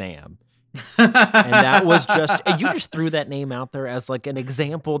Alakazam. And that was just, and you just threw that name out there as like an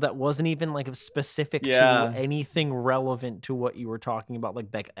example that wasn't even like specific to anything relevant to what you were talking about.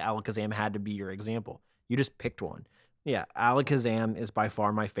 Like that Alakazam had to be your example. You just picked one. Yeah, Alakazam is by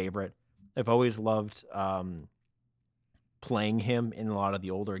far my favorite. I've always loved playing him in a lot of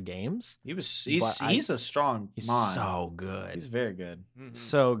the older games. He's a strong mon. So good. He's very good.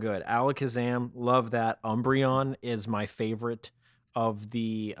 So good. Alakazam, love that. Umbreon is my favorite of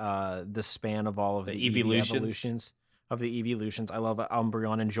the span of all of the evolutions. Of the evolutions. I love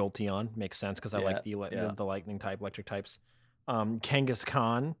Umbreon and Jolteon. Makes sense because I like the lightning type, electric types.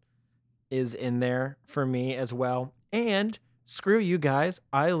 Kangaskhan is in there for me as well. And screw you guys,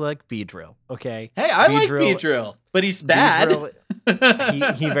 I like Beedrill. Okay. Hey, I like Beedrill, but he's bad.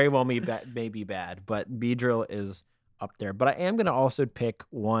 he very well may be bad, but Beedrill is up there. But I am gonna also pick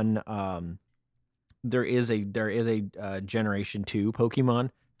one. There is a Generation 2 Pokemon.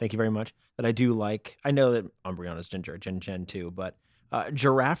 Thank you very much. That I do like. I know that Umbreon is Gen 2, but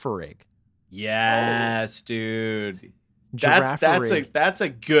Girafarig. Yes, dude. That's a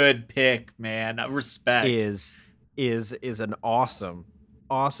good pick, man. Respect. is an awesome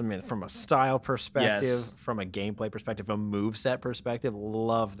from a style perspective, Yes. from a gameplay perspective, a moveset perspective.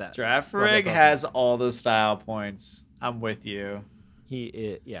 Love that. Girafarig has all the style points. I'm with you.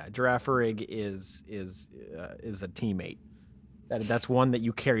 Girafarig is a teammate. That's one that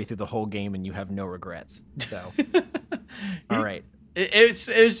you carry through the whole game and you have no regrets. So, all right. It's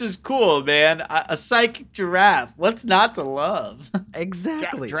just cool, man. A psychic giraffe. What's not to love?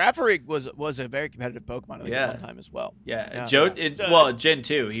 Exactly. Girafarig was a very competitive Pokemon at one time as well. Yeah. Gen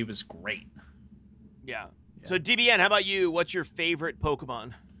 2, he was great. Yeah. So DBN, how about you? What's your favorite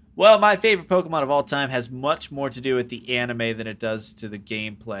Pokemon? Well, my favorite Pokemon of all time has much more to do with the anime than it does to the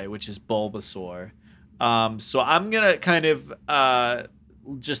gameplay, which is Bulbasaur. So I'm gonna kind of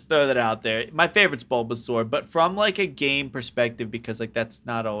just throw that out there. My favorite's Bulbasaur, but from like a game perspective, because like that's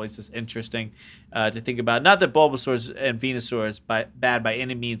not always as interesting to think about. Not that Bulbasaur and Venusaur is bad by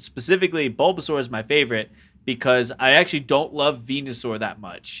any means. Specifically, Bulbasaur is my favorite because I actually don't love Venusaur that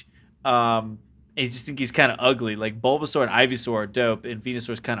much. I just think he's kind of ugly. Like Bulbasaur and Ivysaur are dope, and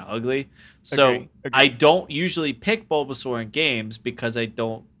Venusaur is kind of ugly. So Agree. I don't usually pick Bulbasaur in games because I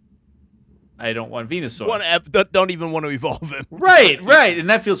don't want Venusaur. Don't even want to evolve him. Right, and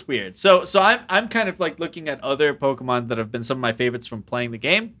that feels weird. So I'm kind of like looking at other Pokemon that have been some of my favorites from playing the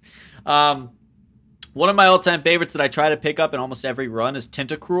game. One of my all-time favorites that I try to pick up in almost every run is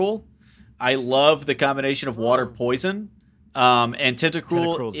Tentacruel. I love the combination of water poison, and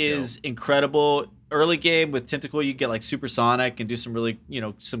Tentacruel is incredible. Early game with Tentacool, you get like supersonic and do some really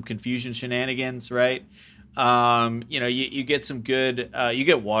some confusion shenanigans, right? You get some good you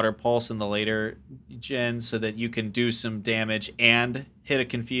get water pulse in the later gens so that you can do some damage and hit a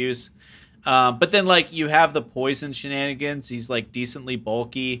confuse, but then like you have the poison shenanigans. He's like decently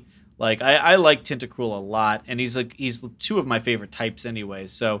bulky. Like I like Tentacruel a lot, and he's two of my favorite types anyway,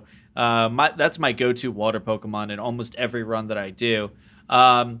 so that's my go-to water Pokemon in almost every run that I do.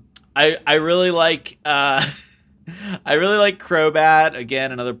 I really like I really like Crobat,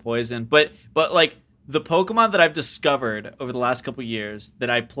 again another poison, but like the Pokemon that I've discovered over the last couple years that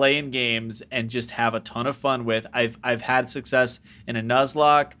I play in games and just have a ton of fun with, I've had success in a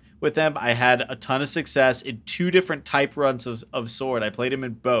Nuzlocke with them. I had a ton of success in 2 different type runs of Sword. I played him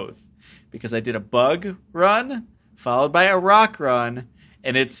in both because I did a bug run followed by a rock run,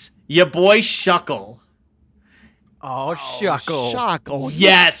 and it's ya boy Shuckle. Oh, Shuckle. Shuckle.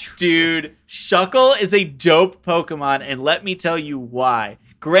 Yes, dude. Shuckle is a dope Pokemon, and let me tell you why.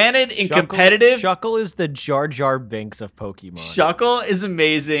 Granted, in competitive... Shuckle is the Jar Jar Binks of Pokemon. Shuckle is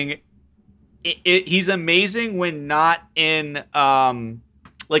amazing. He's amazing when not in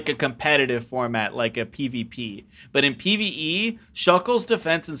like a competitive format, like a PvP. But in PvE, Shuckle's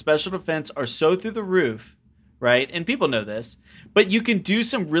defense and special defense are so through the roof, right? And people know this. But you can do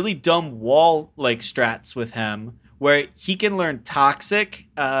some really dumb wall-like strats with him, where he can learn Toxic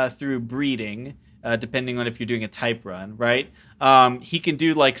through breeding, depending on if you're doing a type run, right? He can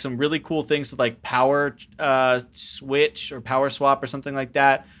do like some really cool things with like power switch or power swap or something like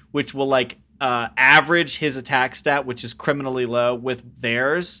that, which will like average his attack stat, which is criminally low, with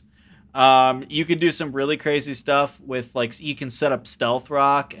theirs. You can do some really crazy stuff with like, you can set up Stealth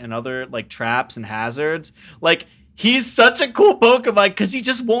Rock and other like traps and hazards. Like, he's such a cool Pokemon because he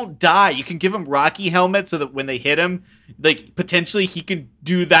just won't die. You can give him Rocky Helmet so that when they hit him, like potentially he can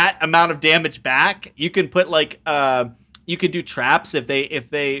do that amount of damage back. You can put like you could do traps if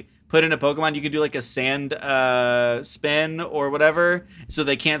they put in a Pokemon. You could do like a sand spin or whatever, so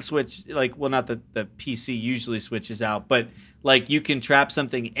they can't switch. Like, well, not that the PC usually switches out, but like you can trap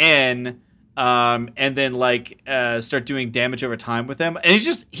something in. And then like start doing damage over time with him, and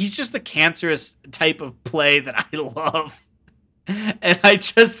he's just the cancerous type of play that I love, and I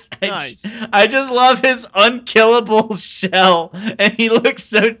just love his unkillable shell, and he looks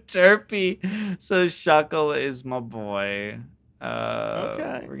so derpy. So Shuckle is my boy.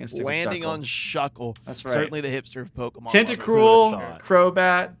 Okay, we're gonna stick landing with Shuckle. on Shuckle. That's right. Certainly the hipster of Pokemon. Tentacruel,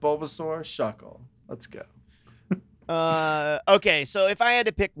 Crobat, Bulbasaur, Shuckle. Let's go. Okay, so if I had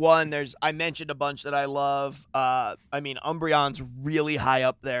to pick one, I mentioned a bunch that I love. I mean, Umbreon's really high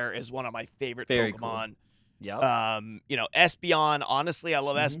up there as one of my favorite Very Pokemon. Cool. Yep. Espeon, honestly, I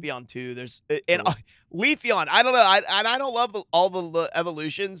love Espeon too. Leafeon, I don't know. I don't love all the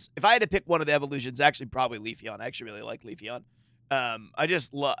evolutions. If I had to pick one of the evolutions, actually probably Leafeon. I actually really like Leafeon. I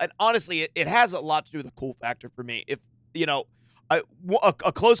just love, and honestly, it has a lot to do with the cool factor for me. If,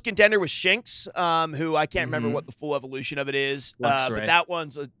 a close contender was Shinx, who I can't remember what the full evolution of it is. But that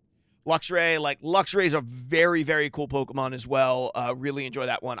one's a Luxray. Like, Luxray is a very, very cool Pokemon as well. Really enjoy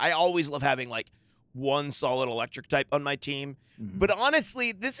that one. I always love having like one solid electric type on my team. But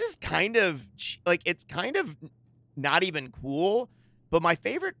honestly, this is kind of like, it's kind of not even cool. But my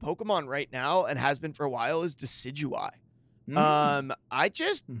favorite Pokemon right now, and has been for a while, is Decidueye. I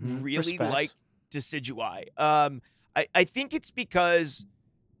just really Respect. like Decidueye. I think it's because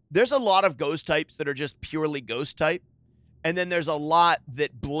there's a lot of ghost types that are just purely ghost type. And then there's a lot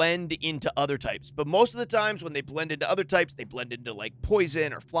that blend into other types. But most of the times when they blend into other types, they blend into like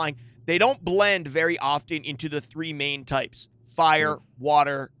poison or flying. They don't blend very often into the three main types: fire,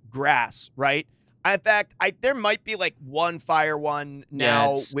 water, grass, right? In fact, there might be like one fire one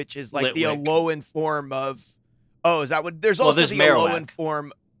now, it's which is like the Litwick. Alolan form of. Oh, is that what? There's Well, also there's the Marowak. Alolan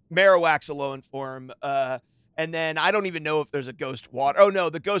form, Marowak's Alolan form. And then I don't even know if there's a ghost water. Oh no,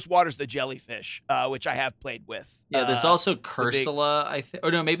 the ghost water's the jellyfish, which I have played with. Yeah, there's also big- Cursula, I think. Or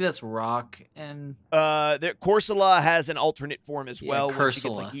no, maybe that's rock and Corsola has an alternate form as Yeah, well, when she gets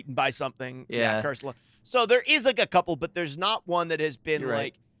Cursula. like eaten by something. Yeah. Cursula. So there is like a couple, but there's not one that has been You're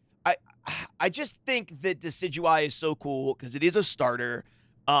right. like. I just think that Decidueye is so cool because it is a starter,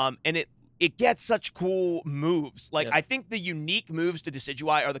 and it gets such cool moves. Like Yep. I think the unique moves to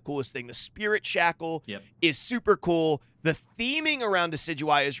Decidueye are the coolest thing. The Spirit Shackle Yep. is super cool. The theming around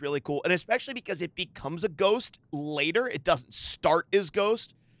Decidueye is really cool, and especially because it becomes a ghost later. It doesn't start as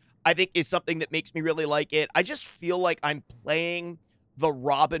ghost. I think it's something that makes me really like it. I just feel like I'm playing the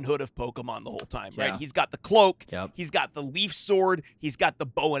Robin Hood of Pokemon the whole time, right? Yeah. He's got the cloak, Yep. he's got the leaf sword, he's got the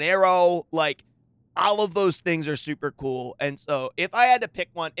bow and arrow. Like, all of those things are super cool. And so if I had to pick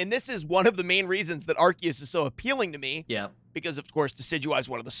one, and this is one of the main reasons that Arceus is so appealing to me, Yeah. because of course Decidueye is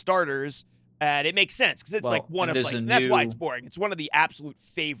one of the starters, and it makes sense because it's Well, like one and of there's like a that's why new- it's boring. It's one of the absolute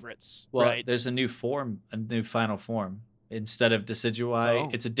favorites, Well, right? there's a new final form. Instead of Decidueye, Oh.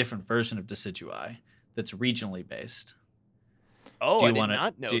 it's a different version of Decidueye that's regionally based. Oh, I did wanna-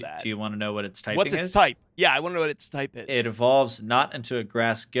 not know do, that. Do you want to know what its typing What's is? its type? Yeah, I want to know what its type is. It evolves not into a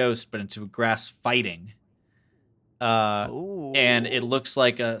grass ghost, but into a grass fighting. And it Oh. looks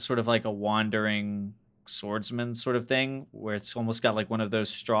like a sort of like a wandering swordsman sort of thing, where it's almost got like one of those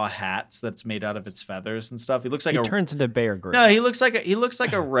straw hats that's made out of its feathers and stuff. He looks like He a turns into Bear Grylls. no. He looks like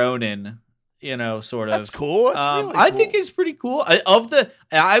a Ronin, sort of. That's cool. That's really I think cool. he's pretty cool. I'll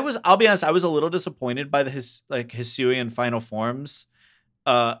be honest, I was a little disappointed by his Hisuian final forms.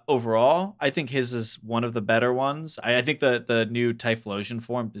 Overall, I think his is one of the better ones. I think the new Typhlosion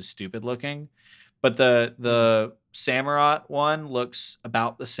form is stupid looking, but the Samurott one looks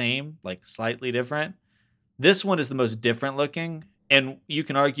about the same, like slightly different. This one is the most different looking, and you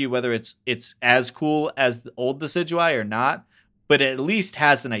can argue whether it's as cool as the old Decidueye or not, but it at least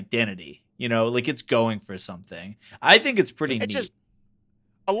has an identity. Like it's going for something. I think it's pretty It neat. just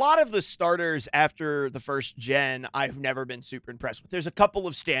a lot of the starters after the first gen, I've never been super impressed with. There's a couple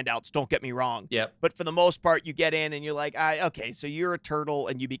of standouts, don't get me wrong. Yep. But for the most part, you get in and you're like, okay, so you're a turtle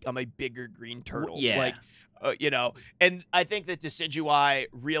and you become a bigger green turtle. Yeah. Like, and I think that Decidueye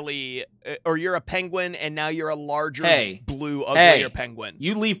really, or you're a penguin and now you're a larger, Hey. blue, uglier Hey. penguin.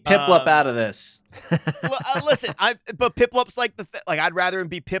 You leave Piplup out of this. Well, listen, but Piplup's like I'd rather him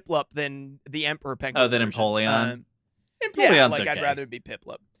be Piplup than the Emperor penguin. Oh, than version. Empoleon? Yeah, Empoleon's like okay. I'd rather be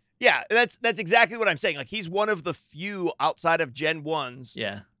Piplup. Yeah, that's exactly what I'm saying. Like he's one of the few outside of Gen 1s,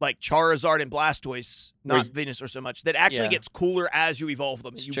 Yeah. like Charizard and Blastoise, not Where- Venusaur so much, that actually Yeah. gets cooler as you evolve them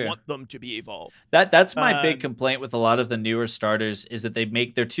and It's you true. want them to be evolved. That's my big Um, complaint with a lot of the newer starters is that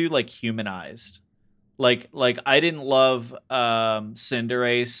they're too like humanized. Like I didn't love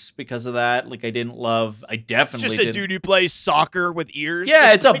Cinderace because of that. Like I It's definitely just a didn't. dude who plays soccer with ears.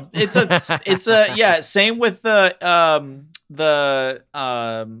 Yeah, That's like- it's a yeah, same with the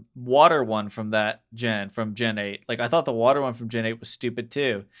water one from Gen 8. Like I thought the water one from Gen 8 was stupid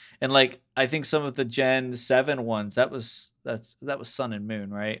too. And like I think some of the Gen 7 ones, that was Sun and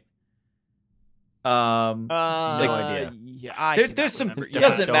Moon, right? No idea. Yeah, I There- cannot there's some remember. It Yeah,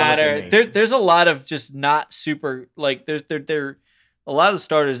 doesn't don't look matter. amazing. There's a lot of just not super like they're a lot of the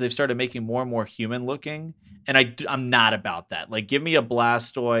starters they've started making more and more human looking, and I'm not about that. Like give me a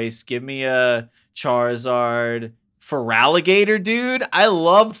Blastoise, give me a Charizard, Feraligatr, dude. I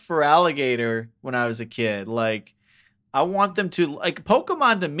loved Feraligatr when I was a kid. Like I want them to like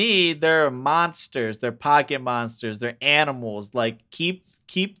Pokemon to me, they're monsters, they're pocket monsters, they're animals. Like keep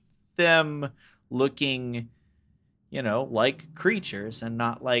them looking like creatures and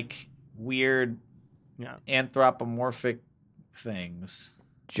not like weird Yeah. anthropomorphic things.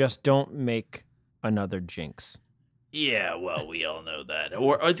 Just don't make another Jinx. Yeah, well, we all know that.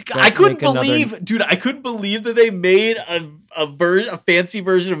 Or I Don't couldn't make another- believe, dude. I couldn't believe that they made a fancy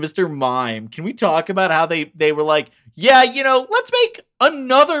version of Mr. Mime. Can we talk about how they were like, yeah, let's make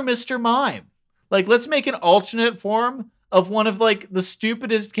another Mr. Mime. Like, let's make an alternate form of one of like the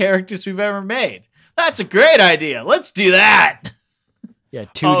stupidest characters we've ever made. That's a great idea. Let's do that. Yeah,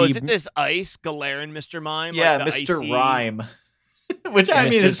 2D. Oh, is it this ice Galarian Mr. Mime? Yeah, like the Mr. icy- Rhyme. Which I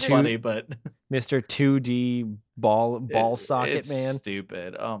mean Mr. is Two- funny, but Mr. 2D ball socket it's man.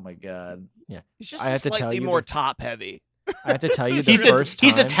 stupid. Oh my god. He's just I have to tell slightly you more the- top heavy. I have to tell you, the He's first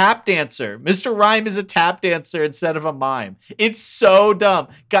he's a time- tap dancer. Mr. Rhyme is a tap dancer instead of a mime. It's so dumb.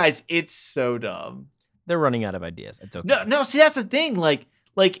 Guys, it's so dumb. They're running out of ideas. It's okay. No, see that's the thing. Like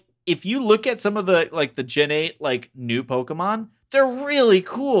if you look at some of the like the Gen 8 like new Pokemon, they're really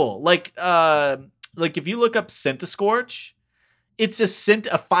cool. Like if you look up Centiskorch, it's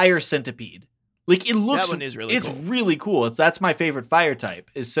a fire centipede. Like it looks That one is really it's cool. really cool. That's my favorite fire type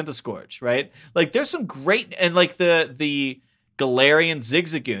is Centiskorch, right? Like there's some great and like the Galarian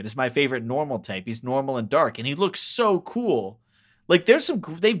Zigzagoon is my favorite normal type. He's normal and dark and he looks so cool. Like there's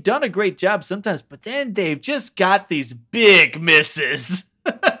they've done a great job sometimes, but then they've just got these big misses.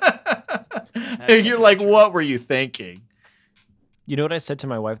 And you're like, what were you thinking? You know what I said to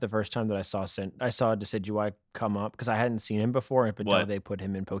my wife the first time that I saw Decidueye come up, because I hadn't seen him before up until What? they put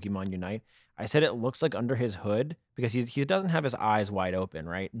him in Pokemon Unite. I said it looks like under his hood, because he doesn't have his eyes wide open,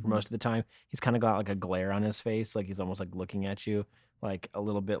 right? For most of the time, he's kind of got like a glare on his face, like he's almost like looking at you, like a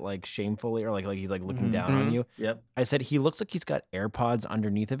little bit like shamefully, or like he's like looking down on Mhm. you. Yep. I said he looks like he's got AirPods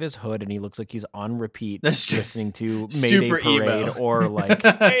underneath of his hood, and he looks like he's on repeat That's true. listening to Mayday Super Parade emo. or like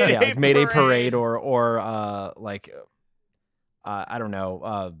Mayday like Mayday Parade Parade. or I don't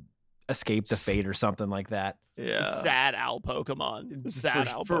know, Escape the Fate or something like that. Yeah. Sad owl Pokemon. Sad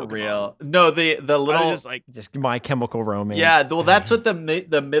owl for Pokemon. real. No, the I little was just like, Just My Chemical Romance. yeah. Well, that's what the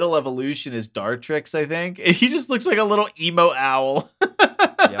middle evolution is. Dartrix, I think. He just looks like a little emo owl.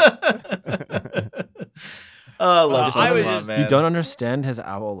 Oh, I love I was Pokemon, just- man. You don't understand his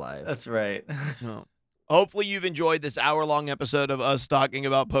owl life. That's right. no. Hopefully you've enjoyed this hour-long episode of us talking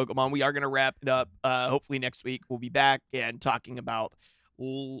about Pokemon. We are going to wrap it up. Hopefully next week we'll be back and talking about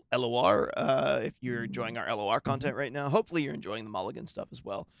LOR. If you're enjoying our LOR content right now, hopefully you're enjoying the Mulligan stuff as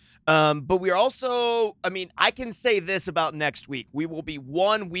well. But we are also, I can say this about next week. We will be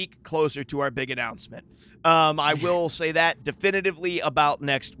 1 week closer to our big announcement. I will say that definitively about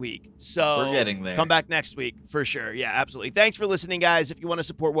next week. So We're getting there. Come back next week for sure. Yeah, absolutely. Thanks for listening, guys. If you want to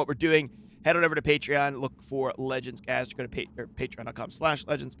support what we're doing, head on over to Patreon. Look for Legends Cast. Go to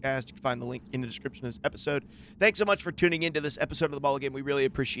patreon.com/LegendsCast. You can find the link in the description of this episode. Thanks so much for tuning into this episode of The Mulligan. We really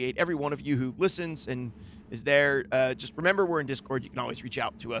appreciate every one of you who listens and is there. Just remember, we're in Discord. You can always reach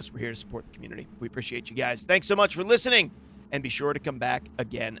out to us. We're here to support the community. We appreciate you guys. Thanks so much for listening, and be sure to come back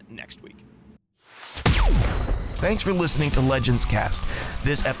again next week. Thanks for listening to Legends Cast.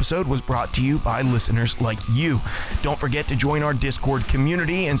 This episode was brought to you by listeners like you. Don't forget to join our Discord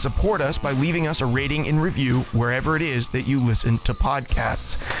community and support us by leaving us a rating and review wherever it is that you listen to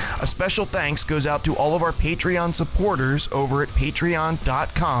podcasts. A special thanks goes out to all of our Patreon supporters over at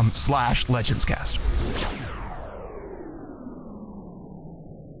patreon.com/legendscast.